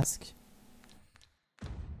un masque.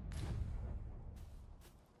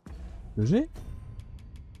 Le G?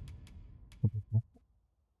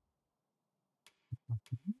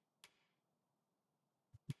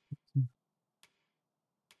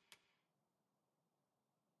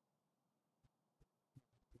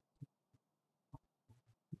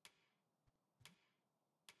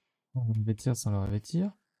 On va vêtir sans le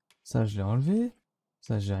revêtir. Ça, je l'ai enlevé.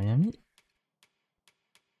 Ça, j'ai rien mis.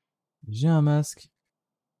 J'ai un masque.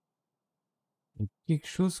 Et quelque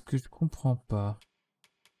chose que je comprends pas.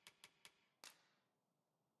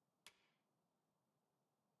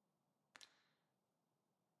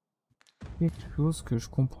 Quelque chose que je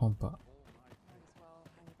comprends pas.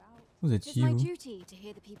 Vous êtes qui, vous?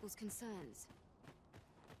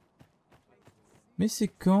 Mais c'est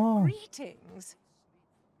quand?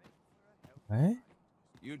 Ouais.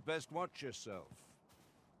 You'd best watch yourself.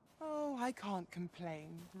 Oh, I can't complain,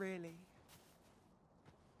 really.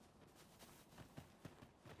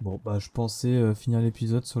 Bon, bah, je pensais finir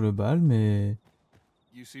l'épisode sur le bal, mais...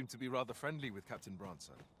 You seem to be rather friendly with Captain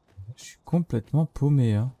Branson. Je suis complètement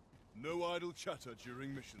paumé, hein. No idle chatter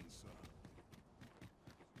during missions, sir.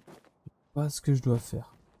 Pas ce que je dois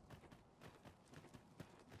faire.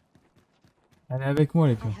 Allez avec moi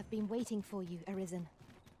les I pions. have been waiting for you, Arisen.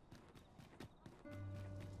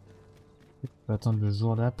 On va attendre le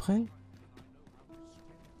jour d'après.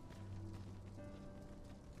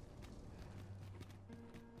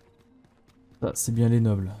 Ça, c'est bien les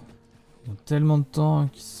nobles. Ils ont tellement de temps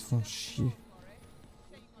qu'ils se font chier.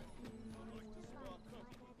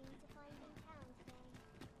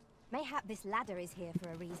 Mayhap this ladder is here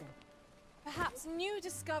for a reason. Perhaps new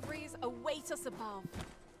discoveries await us above.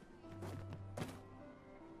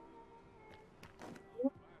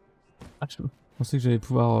 Ah, je pensais que j'allais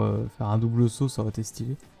pouvoir faire un double saut, ça aurait été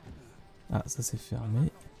stylé. Ah, ça c'est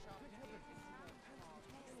fermé.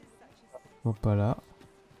 Bon, pas là.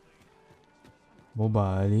 Bon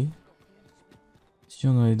bah allez. Si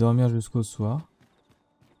on allait dormir jusqu'au soir.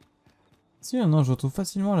 Si, non, je retrouve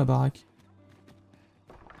facilement la baraque.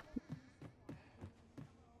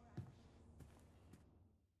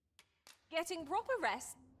 Getting proper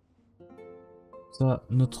rest. Ça,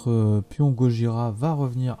 notre pion Gojira va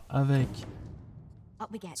revenir avec.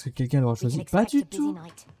 Est-ce que quelqu'un l'aura choisi? Pas du tout.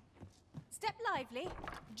 Step lively.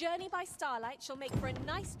 Journey by starlight shall make for a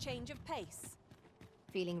nice change of pace.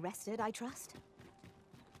 Feeling rested, I trust.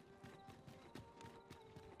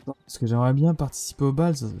 Parce que j'aimerais bien participer au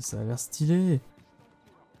bal, ça a l'air stylé.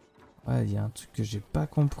 Ouais, il y a un truc que j'ai pas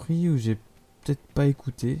compris ou j'ai peut-être pas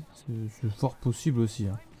écouté. C'est fort possible aussi.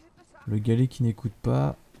 Hein. Le galet qui n'écoute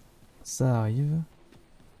pas, ça arrive.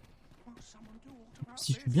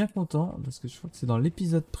 Si je suis bien content, parce que je crois que c'est dans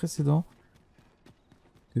l'épisode précédent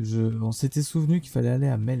que on s'était souvenu qu'il fallait aller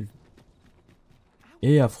à Melve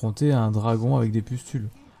et affronter un dragon avec des pustules.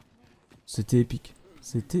 C'était épique.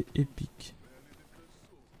 C'était épique.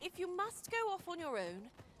 If you must go off on your own,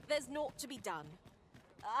 there's naught to be done.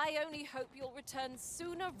 I only hope you'll return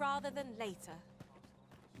sooner rather than later.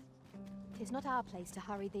 'Tis not our place to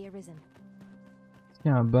hurry the Arisen. Il y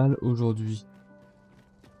a un bal aujourd'hui.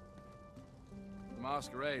 The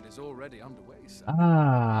masquerade is already underway, sir.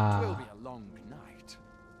 Ah. It will be a long night.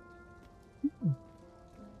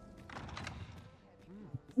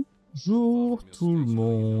 Bonjour tout le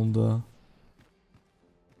monde.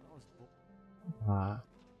 Ah.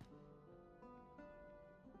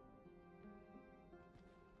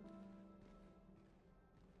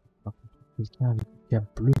 Quelqu'un avec un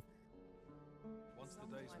cap bleu.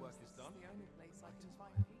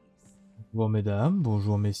 Bonjour mesdames,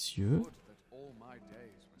 bonjour messieurs.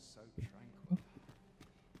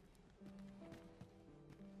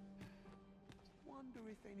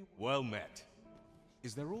 Well met.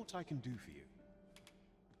 Is there aught I can do for you?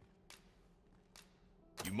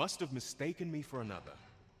 You must have mistaken me for another.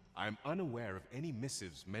 I am unaware of any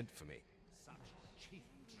missives meant for me.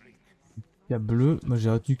 Cap bleu, moi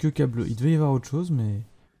j'ai retenu que cap bleu. Il devait y avoir autre chose, mais...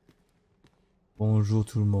 Bonjour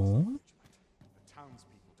tout le monde.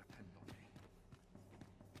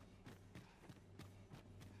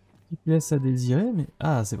 Qui laisse à désirer, mais...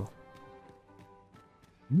 Ah, c'est bon.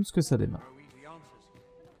 Juste que ça démarre.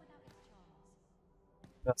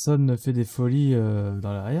 Personne ne fait des folies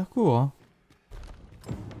dans l'arrière-cour, hein.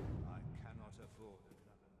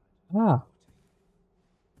 Ah.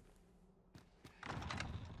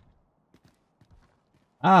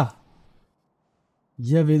 Ah. Il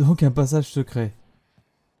y avait donc un passage secret.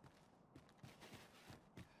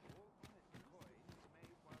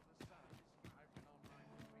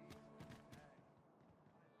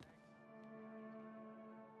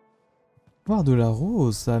 Voir de la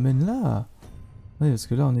rose, ça amène là. Oui, parce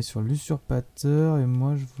que là on est sur l'usurpateur et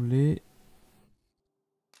moi je voulais...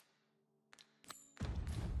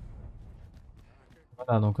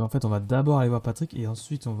 Voilà, donc en fait on va d'abord aller voir Patrick et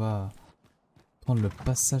ensuite on va prendre le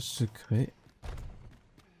passage secret.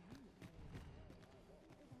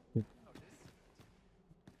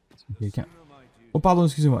 Quelqu'un... Oh pardon,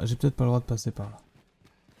 excusez-moi, j'ai peut-être pas le droit de passer par là.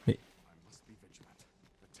 Mais...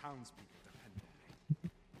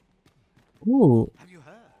 Oh!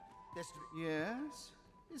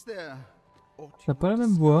 T'as pas la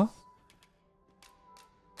même voix?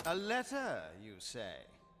 A letter, you say?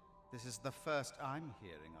 This is the first I'm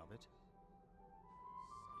hearing of it.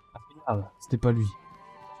 Ah merde, c'était pas lui.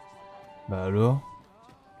 Bah alors?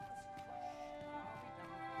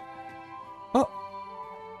 Oh!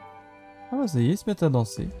 Ah bah ça y est, ils se mettent à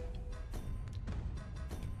danser.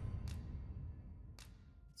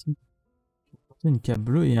 Une cape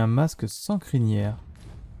bleue et un masque sans crinière.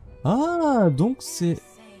 Ah, donc c'est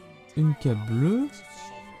une cape bleue.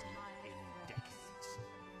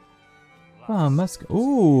 Ah, un masque.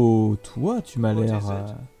 Oh, toi, tu m'as l'air...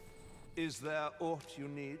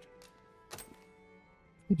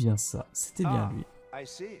 C'est bien ça, c'était bien lui. I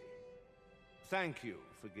see. Thank you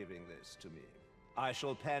for giving this to me. I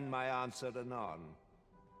shall pen my answer anon,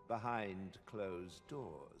 behind closed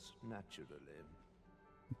doors, naturally.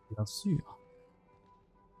 Bien sûr.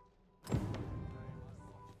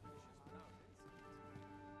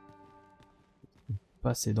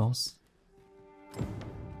 Pas assez dense.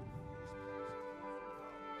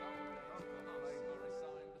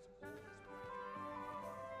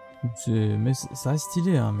 Mais ça reste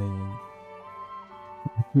stylé, hein, mais...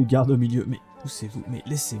 Le garde au milieu, mais poussez-vous, mais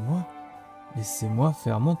laissez-moi. Laissez-moi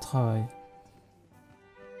faire mon travail.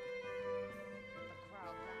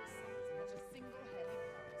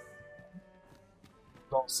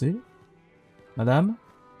 Danser, madame?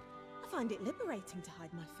 I find it liberating to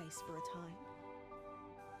hide my face for a time.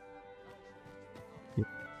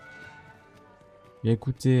 Bien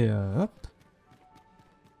écoutez, hop.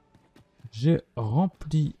 J'ai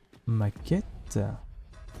rempli ma quête.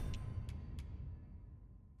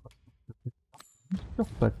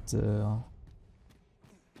 Usurpateur.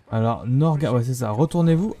 Alors, Norga, ouais c'est ça,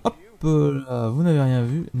 retournez-vous, hop là, vous n'avez rien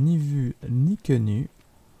vu ni connu.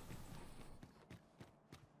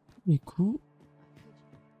 Du coup...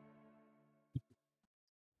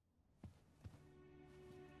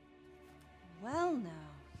 Well now,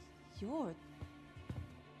 you're...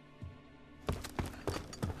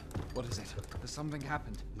 What is it? Has something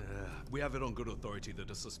happened? We have it on good authority that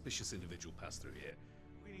a suspicious individual passed through here.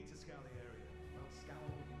 We need to scour the area. Well, scour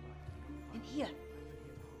what we like. In here.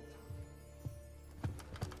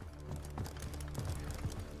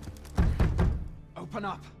 Open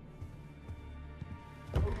up!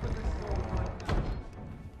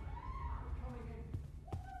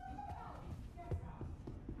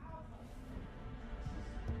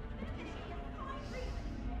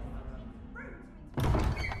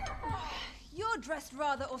 You're dressed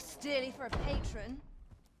rather austerely for a patron.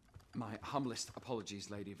 My humblest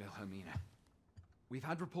apologies, Lady Wilhelmina. We've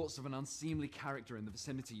had reports of an unseemly character in the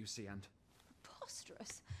vicinity, you see, and...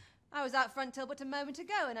 Preposterous. I was out front till but a moment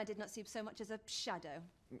ago, and I did not see so much as a shadow.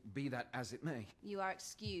 Be that as it may. You are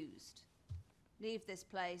excused. Leave this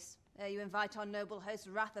place, ere you invite our noble host's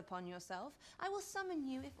wrath upon yourself. I will summon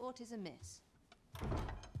you if aught is amiss.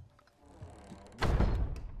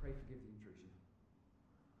 Pray forgive the intrusion.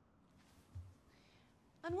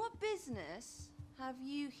 And what business have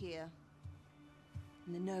you here?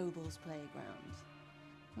 In the nobles' playground?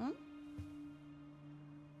 Hmm?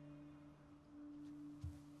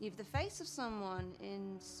 You've the face of someone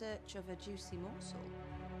in search of a juicy morsel.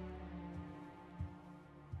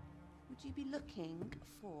 Would you be looking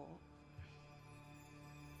for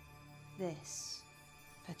this,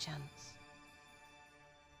 perchance?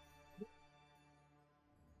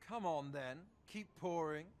 Come on then, keep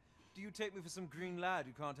pouring. Do you take me for some green lad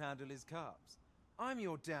who can't handle his cups? I'm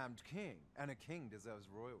your damned king, and a king deserves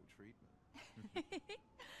royal treatment.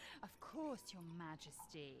 Of course, Your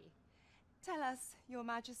Majesty. Tell us, Your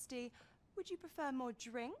Majesty, would you prefer more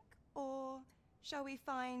drink, or shall we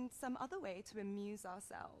find some other way to amuse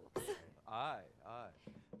ourselves? Aye, aye.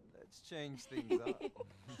 Let's change things up.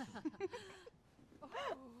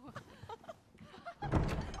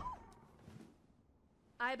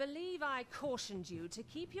 I believe I cautioned you to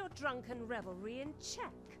keep your drunken revelry in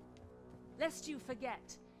check, lest you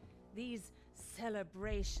forget these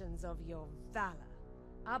celebrations of your valor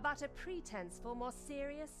are but a pretense for more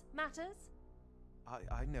serious matters.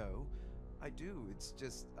 I know. I do. It's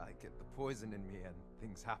just I get the poison in me and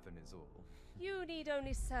things happen is all. You need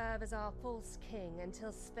only serve as our false king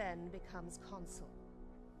until Sven becomes consul.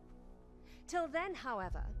 Till then,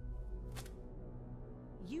 however,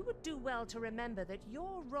 you would do well to remember that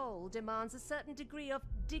your role demands a certain degree of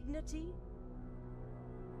dignity.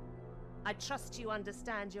 I trust you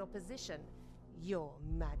understand your position, Your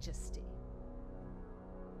Majesty.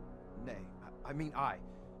 Nay, I mean I.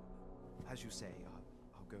 As you say,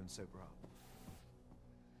 I'll go and sober up.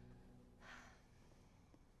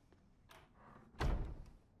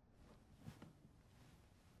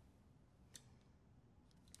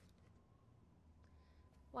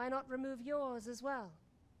 Why not remove yours as well?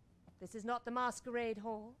 This is not the masquerade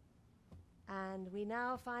hall, and we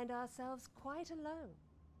now find ourselves quite alone.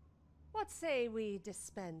 What say we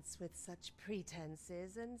dispense with such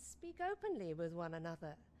pretenses and speak openly with one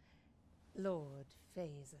another, Lord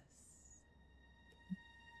Phaesus?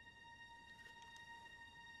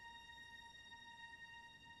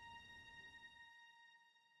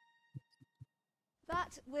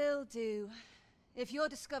 That will do. If you're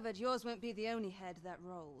discovered, yours won't be the only head that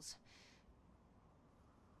rolls.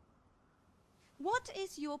 What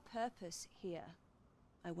is your purpose here,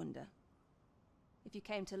 I wonder? If you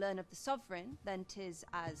came to learn of the sovereign, then 'tis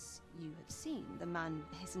as you have seen. The man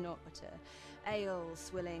is naught but a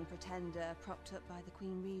ale-swilling pretender propped up by the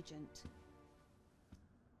Queen Regent.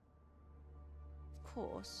 Of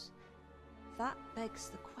course, that begs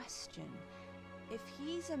the question. If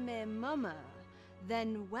he's a mere mummer,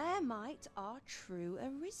 then where might our true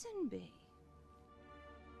Arisen be?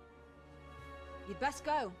 You'd best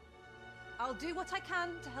go. I'll do what I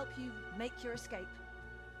can to help you make your escape.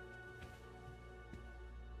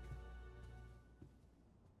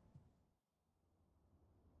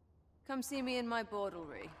 Come see me in my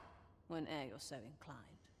bordelry, whene'er you're so inclined.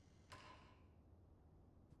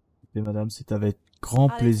 Et madame, c'est avec grand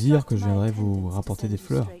plaisir que je viendrai vous rapporter des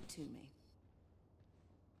fleurs.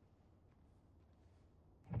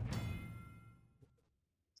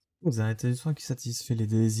 Vous avez un établissement qui satisfait les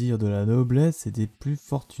désirs de la noblesse et des plus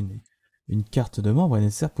fortunés. Une carte de membre est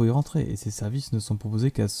nécessaire pour y rentrer, et ces services ne sont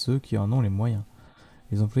proposés qu'à ceux qui en ont les moyens.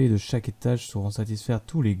 Les employés de chaque étage sauront satisfaire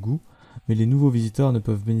tous les goûts, mais les nouveaux visiteurs ne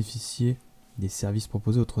peuvent bénéficier des services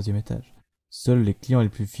proposés au 3e étage. Seuls les clients les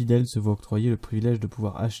plus fidèles se voient octroyer le privilège de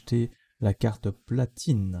pouvoir acheter la carte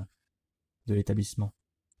platine de l'établissement,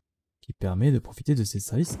 qui permet de profiter de ces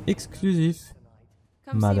services exclusifs.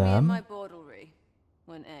 Madame.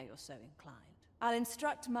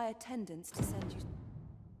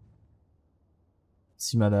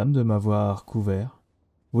 Merci madame de m'avoir couvert.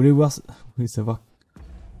 Vous voulez savoir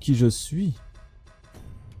qui je suis?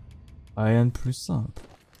 Rien de plus simple.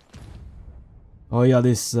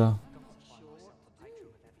 Regardez ça.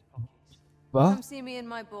 Pas?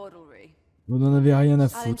 Vous n'en avez rien à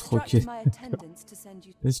foutre, ok.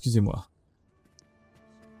 Excusez-moi.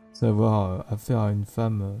 Savoir affaire à une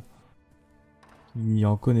femme qui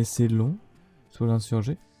en connaissait long sur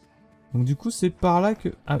l'insurgé. Donc du coup c'est par là que...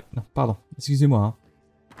 Ah oui, non, pardon. Excusez-moi. Hein.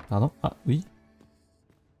 Pardon. Ah oui.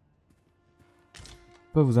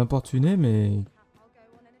 Pas vous importuner, mais...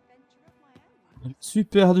 Je suis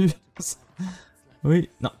perdu. Oui,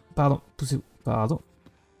 non, pardon. Poussez-vous. Pardon.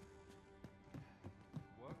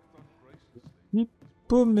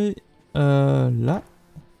 Paumé. Là.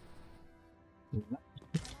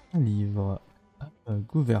 Un livre.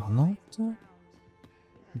 Gouvernante.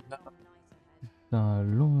 Là. Un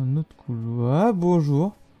long autre couloir. Ah,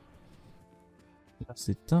 bonjour. Là,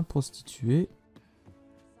 c'est un prostitué.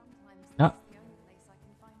 Ah.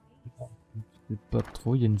 C'est pas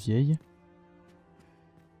trop, il y a une vieille.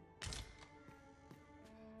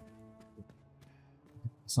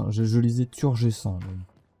 Je lisais Turgescent.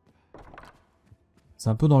 C'est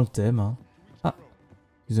un peu dans le thème. Hein. Ah,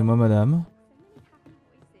 excusez-moi madame.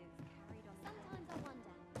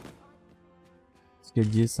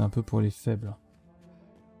 L'escalier, c'est un peu pour les faibles.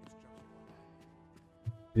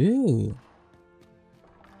 Et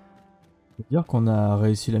ça veut dire qu'on a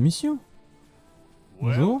réussi la mission.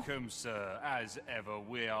 Bonjour.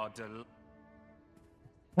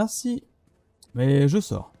 Merci. Mais je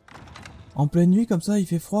sors. En pleine nuit comme ça, il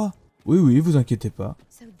fait froid. Oui, oui, vous inquiétez pas.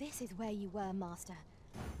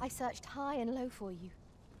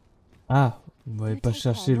 Ah, vous m'avez pas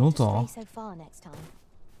cherché longtemps. Hein.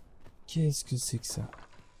 Qu'est-ce que c'est que ça?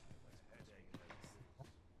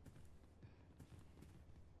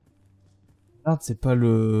 Ah, c'est pas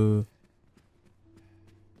le...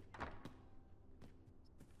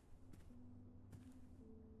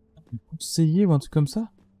 conseiller ou un truc comme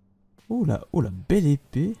ça? Oh la belle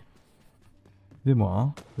épée.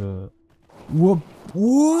 Excusez-moi, hein. Wop,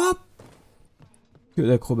 wop. Que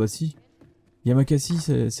d'acrobatie. Yamakasi,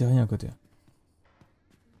 c'est rien à côté.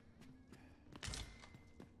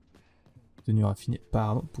 Tenue raffinée.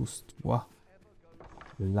 Pardon, pousse-toi.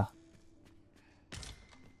 Là.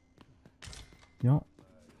 Bien.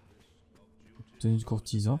 Tenue de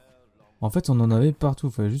courtisan. En fait, on en avait partout.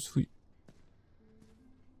 Il fallait juste fouiller.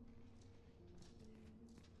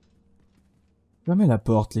 Fermez la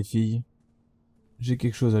porte, les filles. J'ai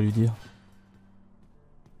quelque chose à lui dire.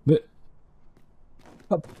 Mais...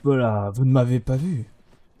 Hop là, vous ne m'avez pas vu.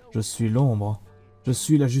 Je suis l'ombre. Je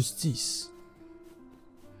suis la justice.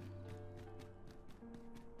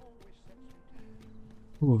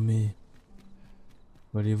 Oh mais...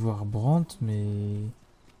 On va aller voir Brandt, mais...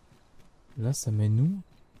 Là, ça mène où?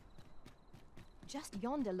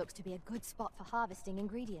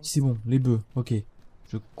 C'est bon, les bœufs, ok.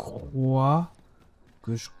 Je crois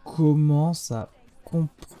que je commence à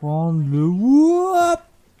comprendre le... Wouap!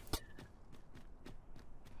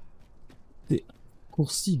 C'est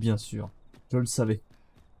raccourci, bien sûr. Je le savais.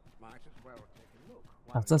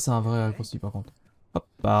 Ah, ça, c'est un vrai raccourci, par contre. Hop,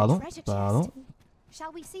 pardon, pardon.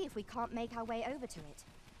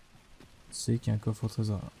 C'est qu'il y a un coffre au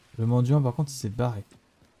trésor. Le mendiant, par contre, il s'est barré.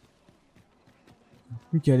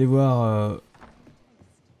 Plus qu'à aller voir...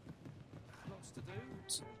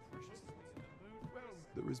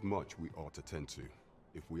 There is much we ought to tend to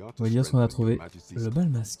if we are On to va dire ce qu'on a strengthen Your trouvé. Majesty's Le bal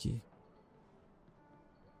masqué.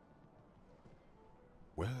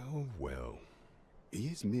 Well, well. He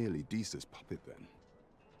is merely Disa's puppet then.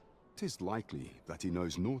 'Tis likely that he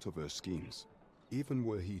knows naught of her schemes, even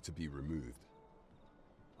were he to be removed.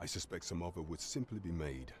 I suspect some other would simply be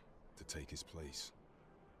made to take his place.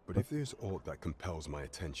 But if there's aught that compels my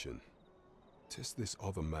attention, 'tis this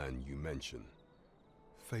other man you mention.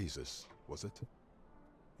 Phasus, was it?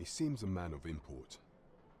 He seems a man of import,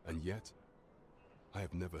 and yet I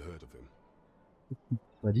have never heard of him.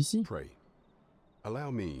 Pas d'ici. Pray, allow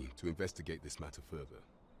me to investigate this matter further.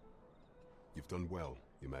 You've done well,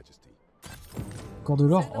 Your Majesty. Encore de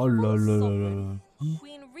l'or? Oh là là là là là.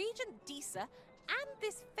 Queen Regent Disa and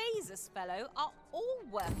this Phasus fellow are all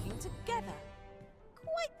working together.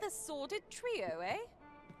 Quite the sordid trio, eh?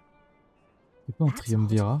 C'est pas un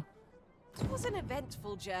triumvirat? It was an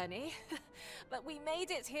eventful journey, but we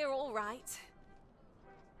made it here all right.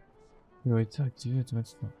 Priorité activée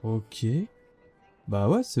automatiquement. Ok. Bah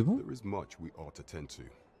ouais, c'est bon. There is much we ought to tend to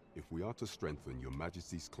if we are to strengthen Your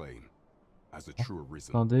Majesty's claim as a true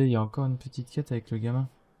arisen. Attendez, il y a encore une petite quête avec le gamin.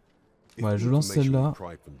 If Ouais, the je lance information celle-là. we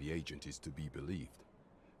pried from the agent is to be believed,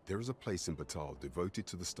 there is a place in Batal devoted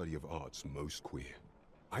to the study of arts most queer.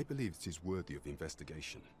 I believe it is worthy of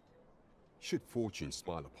investigation. Should fortune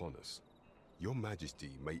smile upon us, Your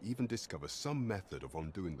Majesty may even discover some method of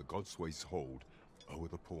undoing the Godsway's hold over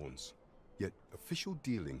the pawns. Yet official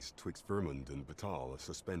dealings twixt Vermund and Batal are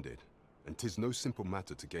suspended, and 'tis no simple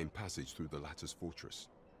matter to gain passage through the latter's fortress.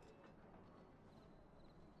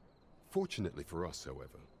 Fortunately for us,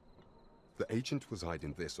 however, the agent was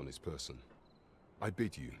hiding this on his person. I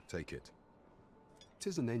bid you take it.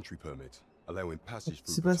 'Tis an entry permit, allowing passage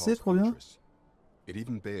through C'est passé, Batal's trop bien. fortress. It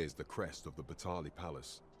even bears the crest of the Batali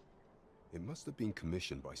Palace. It must have been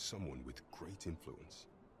commissioned by someone with great influence.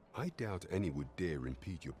 I doubt any would dare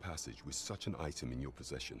impede your passage with such an item in your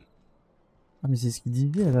possession. Ah mais c'est ce qu'il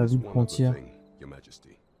disait à la ville One other frontière. thing, Your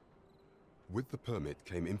Majesty. With the permit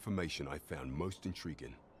came information I found most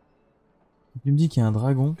intriguing. Tu me dis qu'il y a un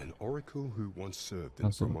dragon. An oracle who once served in Ah,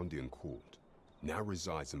 the c'est bon. Vermundian court now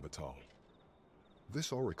resides in Batal.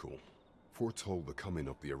 This oracle foretold the coming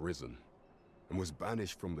of the Arisen and was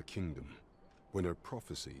banished from the kingdom when her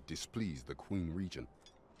prophecy displeased the Queen Regent.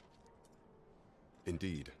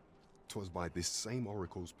 Indeed, 'twas by this same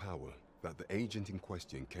oracle's power that the agent in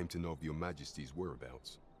question came to know of Your Majesty's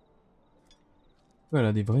whereabouts. Ouais, elle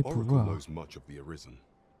a des vrais Oracle pouvoirs. knows much of the Arisen.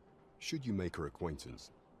 Should you make her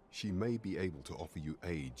acquaintance, she may be able to offer you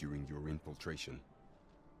aid during your infiltration.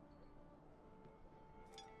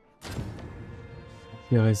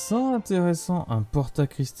 Intéressant, intéressant. Un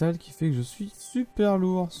porte-à-cristal qui fait que je suis super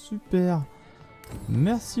lourd. Super.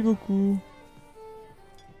 Merci beaucoup.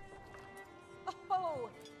 Oh,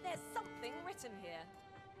 there's something written here.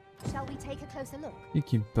 Shall we take a closer look? Et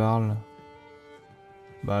qui me parle.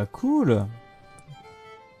 Bah cool.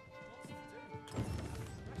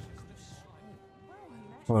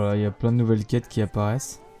 Voilà, il y a plein de nouvelles quêtes qui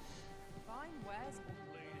apparaissent.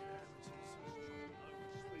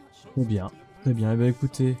 Très bien, très bien. Eh bien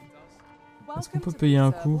écoutez, est-ce qu'on peut payer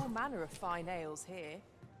un coup?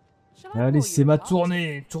 Allez, c'est ma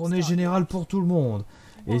tournée. Tournée générale pour tout le monde.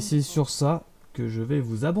 Et c'est sur ça que je vais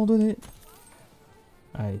vous abandonner.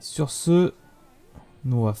 Allez, sur ce,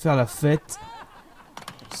 nous on va faire la fête.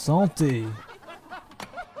 Santé.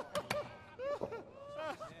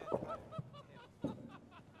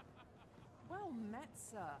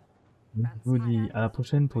 Je vous dis à la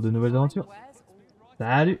prochaine pour de nouvelles aventures.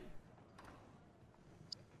 Salut.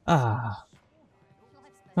 Ah.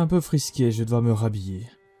 Un peu frisqué, je vais devoir me rhabiller.